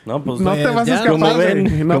 No, pues No te vas a ya, escapar, como ven,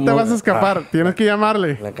 güey. No te como- vas a escapar. Tienes que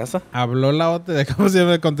llamarle. ¿La casa? Habló la otra. ¿Cómo se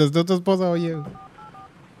me contestó tu esposa? Oye.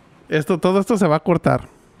 Todo esto se va a cortar.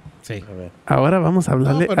 Sí. A ver. Ahora vamos a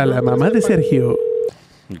hablarle No, pero a la no mamá de sepa. Sergio.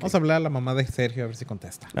 Vamos a hablar a la mamá de Sergio a ver si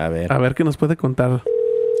contesta. A ver. A ver qué nos puede contar.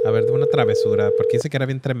 A ver, de una travesura, porque dice que era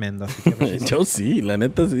bien tremendo. Así que a ver si- Yo sí, la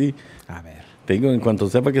neta sí. A ver. Te digo, en cuanto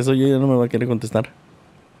sepa que soy yo, ya no me va a querer contestar.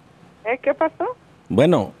 ¿Qué pasó?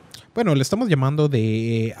 Bueno, Bueno, le estamos llamando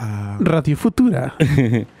de... Radio Futura.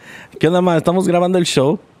 ¿qué onda más? Estamos grabando el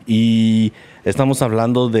show y estamos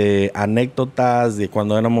hablando de anécdotas de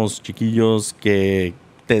cuando éramos chiquillos de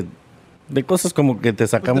cosas como que te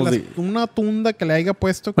sacamos pues, de... de una tunda que le haya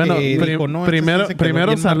puesto Bueno, que dijo, no, esta primero, sí se quedó primero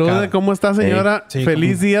bien salude. marcada. ¿Cómo está, señora? Sí,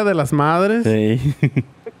 Feliz ¿cómo? Día de las Madres. Sí.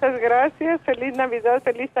 Muchas gracias. Feliz Navidad,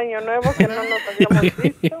 feliz Año Nuevo, que no nos habíamos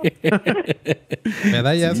visto.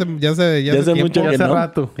 ¿Verdad? Ya hace mucho que hace no.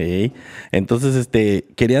 rato. Sí. Entonces,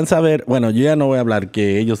 querían saber, bueno, yo ya no voy a hablar,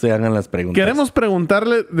 que ellos se hagan las preguntas. Queremos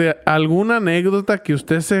preguntarle de alguna anécdota que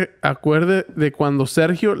usted se acuerde de cuando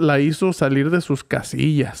Sergio la hizo salir de sus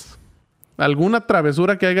casillas. ¿Alguna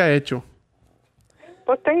travesura que haya hecho?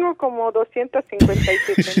 Pues tengo como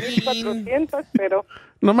 257,400, pero...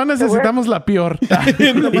 Nomás necesitamos la peor.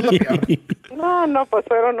 No, pues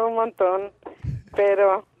fueron un montón.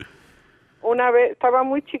 Pero una vez, estaba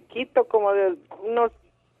muy chiquito, como de unos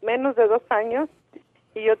menos de 2 años,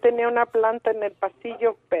 y yo tenía una planta en el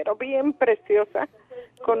pasillo, pero bien preciosa,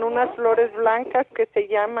 con unas flores blancas que se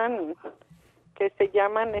llaman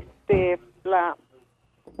la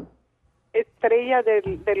estrella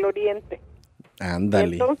del oriente.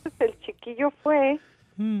 Ándale. Y entonces el chiquillo fue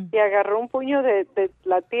y agarró un puño de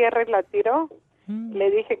la tierra y la tiró.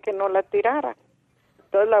 Le dije que no la tirara.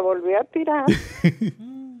 Entonces la volví a tirar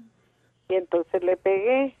y entonces le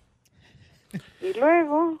pegué. Y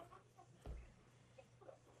luego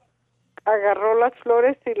agarró las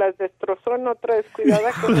flores y las destrozó en otra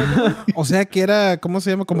descuidada que me dio. O sea que era, ¿cómo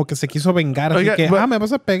se llama? Como que se quiso vengar. Oiga, así que, ¿me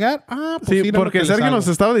vas a pegar? Pues sí, mira lo porque que Sergio les hago. nos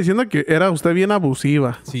estaba diciendo que era usted bien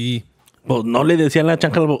abusiva. Sí. Pues no le decían la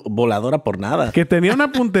chancla voladora por nada. Que tenía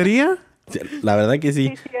una puntería La verdad que sí.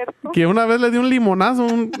 Sí, cierto. que una vez le dio un limonazo.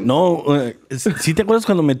 No, ¿sí te acuerdas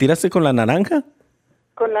cuando me tiraste con la naranja?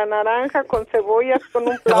 Con la naranja, con cebollas, con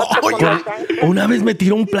un plato, con la chancla. Una vez me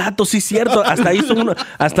tiró un plato, sí, cierto. Hasta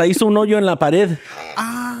hizo un hoyo en la pared.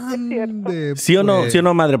 Ande, ¿Sí o no? pues. ¿Sí o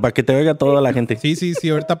no, madre? Para que te oiga toda la gente. Sí,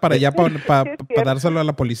 ahorita para allá, para dárselo a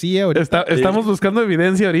la policía. Ahorita. Estamos buscando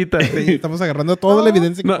evidencia ahorita. Sí, estamos agarrando toda la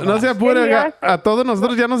evidencia. No se apure, Genial. a todos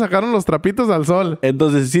nosotros ya nos sacaron los trapitos al sol.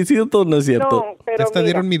 Entonces, ¿sí es cierto o no es cierto? No, pero Ya te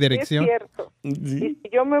dieron mi mira, dirección. Es cierto. Sí. Y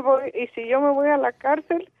si yo me voy a la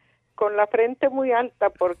cárcel con la frente muy alta,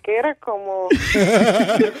 porque era como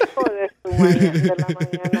hijo de la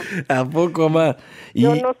mañana. ¿A poco más?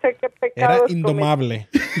 Yo no sé qué Era pecados indomable.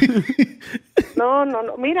 No.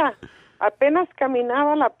 Mira, apenas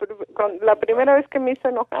caminaba la primera vez que me hizo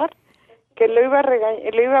enojar, que le iba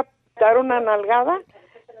a dar una nalgada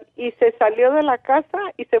y se salió de la casa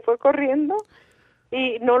y se fue corriendo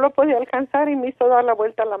y no lo podía alcanzar y me hizo dar la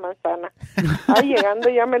vuelta a la manzana. Llegando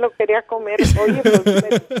ya me lo quería comer. Oye,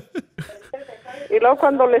 pues, y luego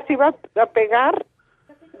cuando les iba a pegar,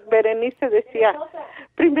 Berenice decía,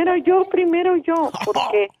 primero yo,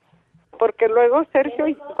 porque luego Sergio,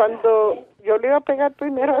 cuando yo le iba a pegar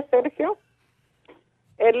primero a Sergio,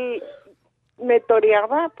 él me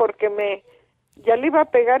toreaba porque ya le iba a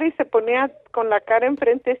pegar y se ponía con la cara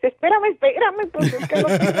enfrente y dice, espérame, pues es que no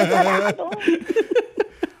estoy preparado.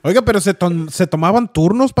 Oiga, pero ¿se tomaban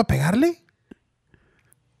turnos para pegarle?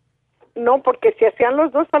 No, porque si hacían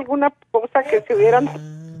los dos alguna cosa que se hubieran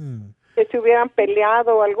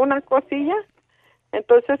peleado o alguna cosilla,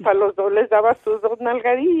 entonces a los dos les daba sus 2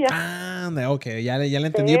 nalgadillas. Ok, ya le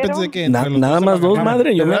entendí. Yo Pero- pensé que Nada más 2,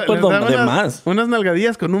 madre. Yo me acuerdo Les daban de más. unas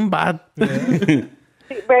nalgadillas con un bat. Sí,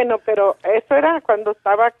 bueno, pero eso era cuando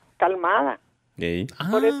estaba calmada. Okay.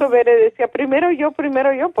 Por eso Bere decía, primero yo,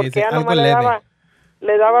 porque Dice, ya algo nomás leve.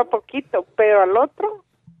 le daba poquito, pero al otro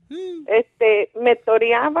me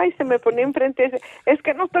toreaba y se me ponía enfrente y decía, es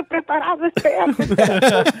que no estoy preparado, espérate.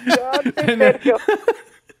 Sergio.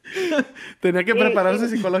 Tenía que Sí, prepararse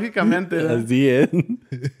sí. psicológicamente. ¿verdad? Así es.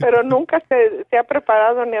 Pero nunca se ha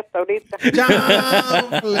preparado ni hasta ahorita.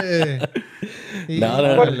 ¡Chanfle!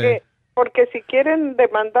 No. Porque si quieren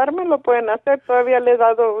demandarme lo pueden hacer. Todavía le he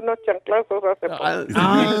dado unos chanclazos hace poco.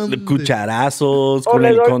 Cucharazos, O con le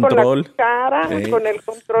el doy control. con la cuchara, Sí. con el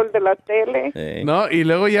control de la tele. No, y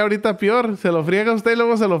luego ya ahorita peor. Se lo friega usted y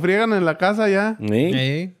luego se lo friegan en la casa ya.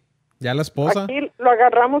 Ya la esposa. Aquí lo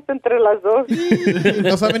agarramos entre las dos.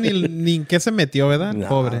 No sabe ni en qué se metió, ¿verdad? No.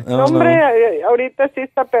 Pobre. No, hombre, ahorita sí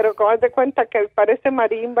está, pero como haz de cuenta que parece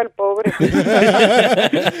marimba el pobre.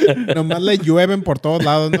 Nomás le llueven por todos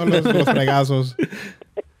lados, ¿no? Los fregazos.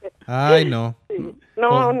 Ay, no.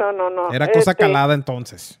 No. Era cosa calada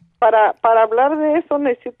entonces. Para hablar de eso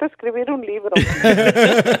necesito escribir un libro.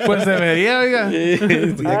 Pues debería, oiga.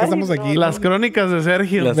 Ya que estamos aquí. Las crónicas de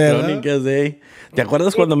Sergio. Las ¿verdad? crónicas de... ¿Te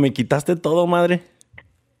acuerdas cuando me quitaste todo, madre?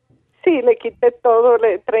 Sí, le quité todo,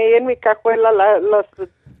 le traí en mi cajuela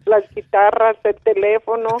las guitarras, el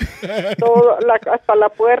teléfono, todo, hasta la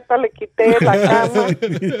puerta le quité, la cama.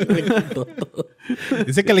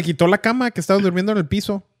 Dice que le quitó la cama, que estaba durmiendo en el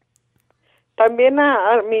piso. También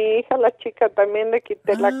a mi hija, la chica, también le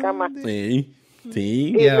quité la cama. Sí.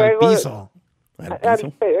 Y Y al luego- piso.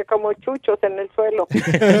 como chuchos en el suelo.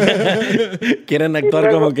 Quieren actuar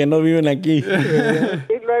luego, como que no viven aquí.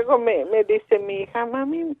 Y luego me dice mi hija,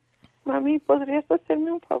 mami, ¿podrías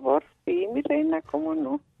hacerme un favor? Sí, mi reina, ¿cómo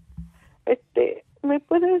no? ¿Me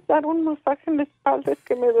puedes dar un masaje en la espalda? Es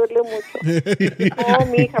que me duele mucho. No,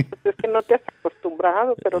 mi hija, pues es que no te has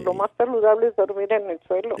acostumbrado, pero lo más saludable es dormir en el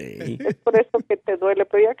suelo. Es por eso que te duele,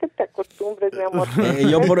 pero ya que te acostumbres, mi amor.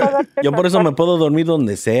 Yo por eso me puedo dormir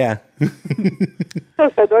donde sea.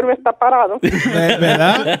 Se duerme, está parado.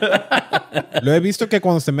 ¿Verdad? Lo he visto que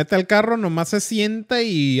cuando se mete al carro nomás se sienta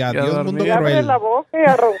y adiós mundo cruel. Abre la boca y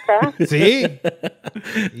a roncar. Sí.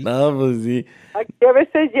 No, pues sí. Aquí a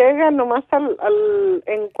veces llega nomás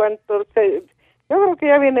en cuanto se... Yo creo que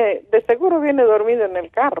ya viene, de seguro viene dormido en el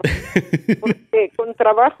carro. Porque con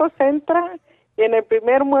trabajo se entra y en el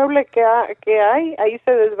primer mueble que hay, ahí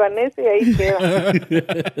se desvanece y ahí queda.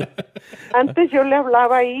 Antes yo le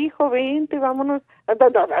hablaba, hijo, vente, vámonos.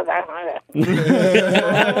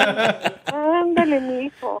 Ándale, mi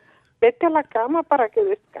hijo, vete a la cama para que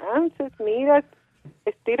descanses, mira,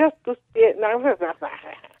 estiras tus pies.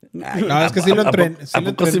 Ay, no, es que sí lo entrené.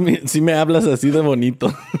 Sí me hablas así de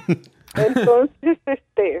bonito. Entonces,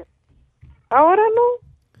 ahora no,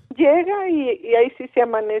 llega y ahí sí se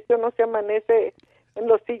amanece o no se amanece en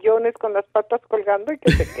los sillones con las patas colgando y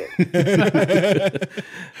que se quede.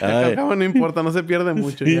 Al cabo no importa, no se pierde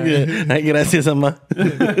mucho. Sí, ay, gracias, mamá.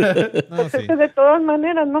 Pues sí. De todas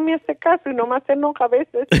maneras no me hace caso y nomás se enoja a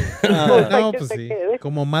veces. No, pues sí. Quede.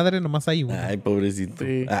 Como madre nomás hay uno. Ay, pobrecito.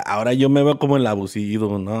 Sí. Ahora yo me veo como el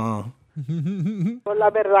abusivo, ¿no? Pues la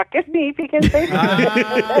verdad que sí, fíjense.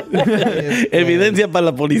 Evidencia para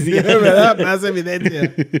la policía. ¿Verdad? Más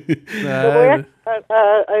evidencia.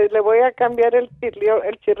 Le voy a cambiar el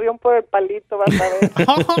chirrión por el palito, vas a ver.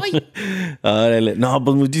 Órale. No,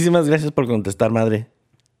 pues muchísimas gracias por contestar, madre.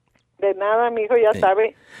 De nada, amigo, ya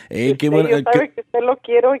sabe. Qué bueno. Yo sabe que usted lo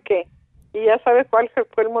quiero y ya sabe cuál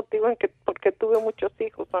fue el motivo porque tuve muchos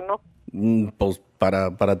hijos, ¿o no? Pues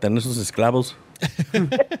para tener sus esclavos.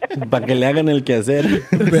 Para que le hagan el quehacer.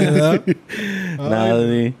 ¿Verdad?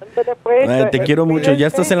 Nadie. Te quiero mucho. ¿Ya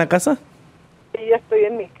estás en la casa? Sí, ya estoy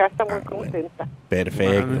en mi casa, muy contenta.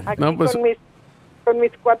 Perfecto. Aquí con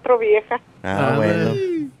mis 4 viejas. Bueno.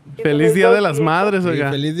 Feliz Día de las Madres, oiga.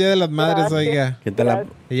 Sí, feliz Día de las Madres, oiga. ¿Qué tal?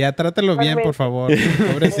 Ya trátelo bien, por favor.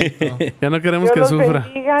 Pobrecito. Ya no queremos que sufra.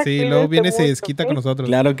 Sí, luego viene y se desquita con nosotros.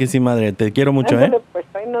 Claro que sí, madre. Te quiero mucho, ¿eh? Pues,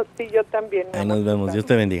 sí, yo también. Ahí nos vemos. Dios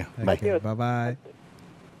te bendiga. Bye. Bye, bye.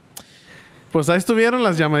 Pues ahí estuvieron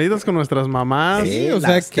las llamaditas con nuestras mamás. Sí, o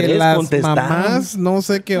sea que las mamás no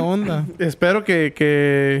sé qué onda. Espero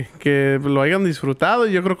que lo hayan disfrutado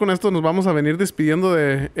y yo creo que con esto nos vamos a venir despidiendo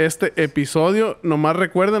de este episodio. Nomás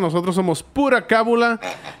recuerden, nosotros somos Pura Cábula.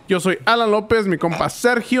 Yo soy Alan López, mi compa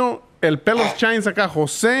Sergio, el Pelos Chains acá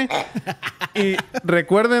José. Y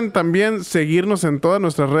recuerden también seguirnos en todas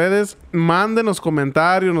nuestras redes. Mándenos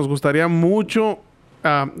comentarios, nos gustaría mucho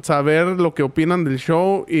saber lo que opinan del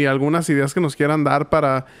show y algunas ideas que nos quieran dar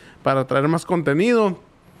para traer más contenido.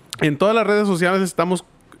 En todas las redes sociales estamos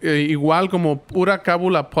igual como Pura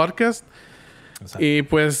Cábula Podcast. Exacto. Y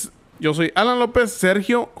pues yo soy Alan López,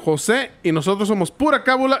 Sergio, José y nosotros somos Pura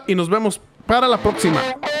Cábula y nos vemos para la próxima.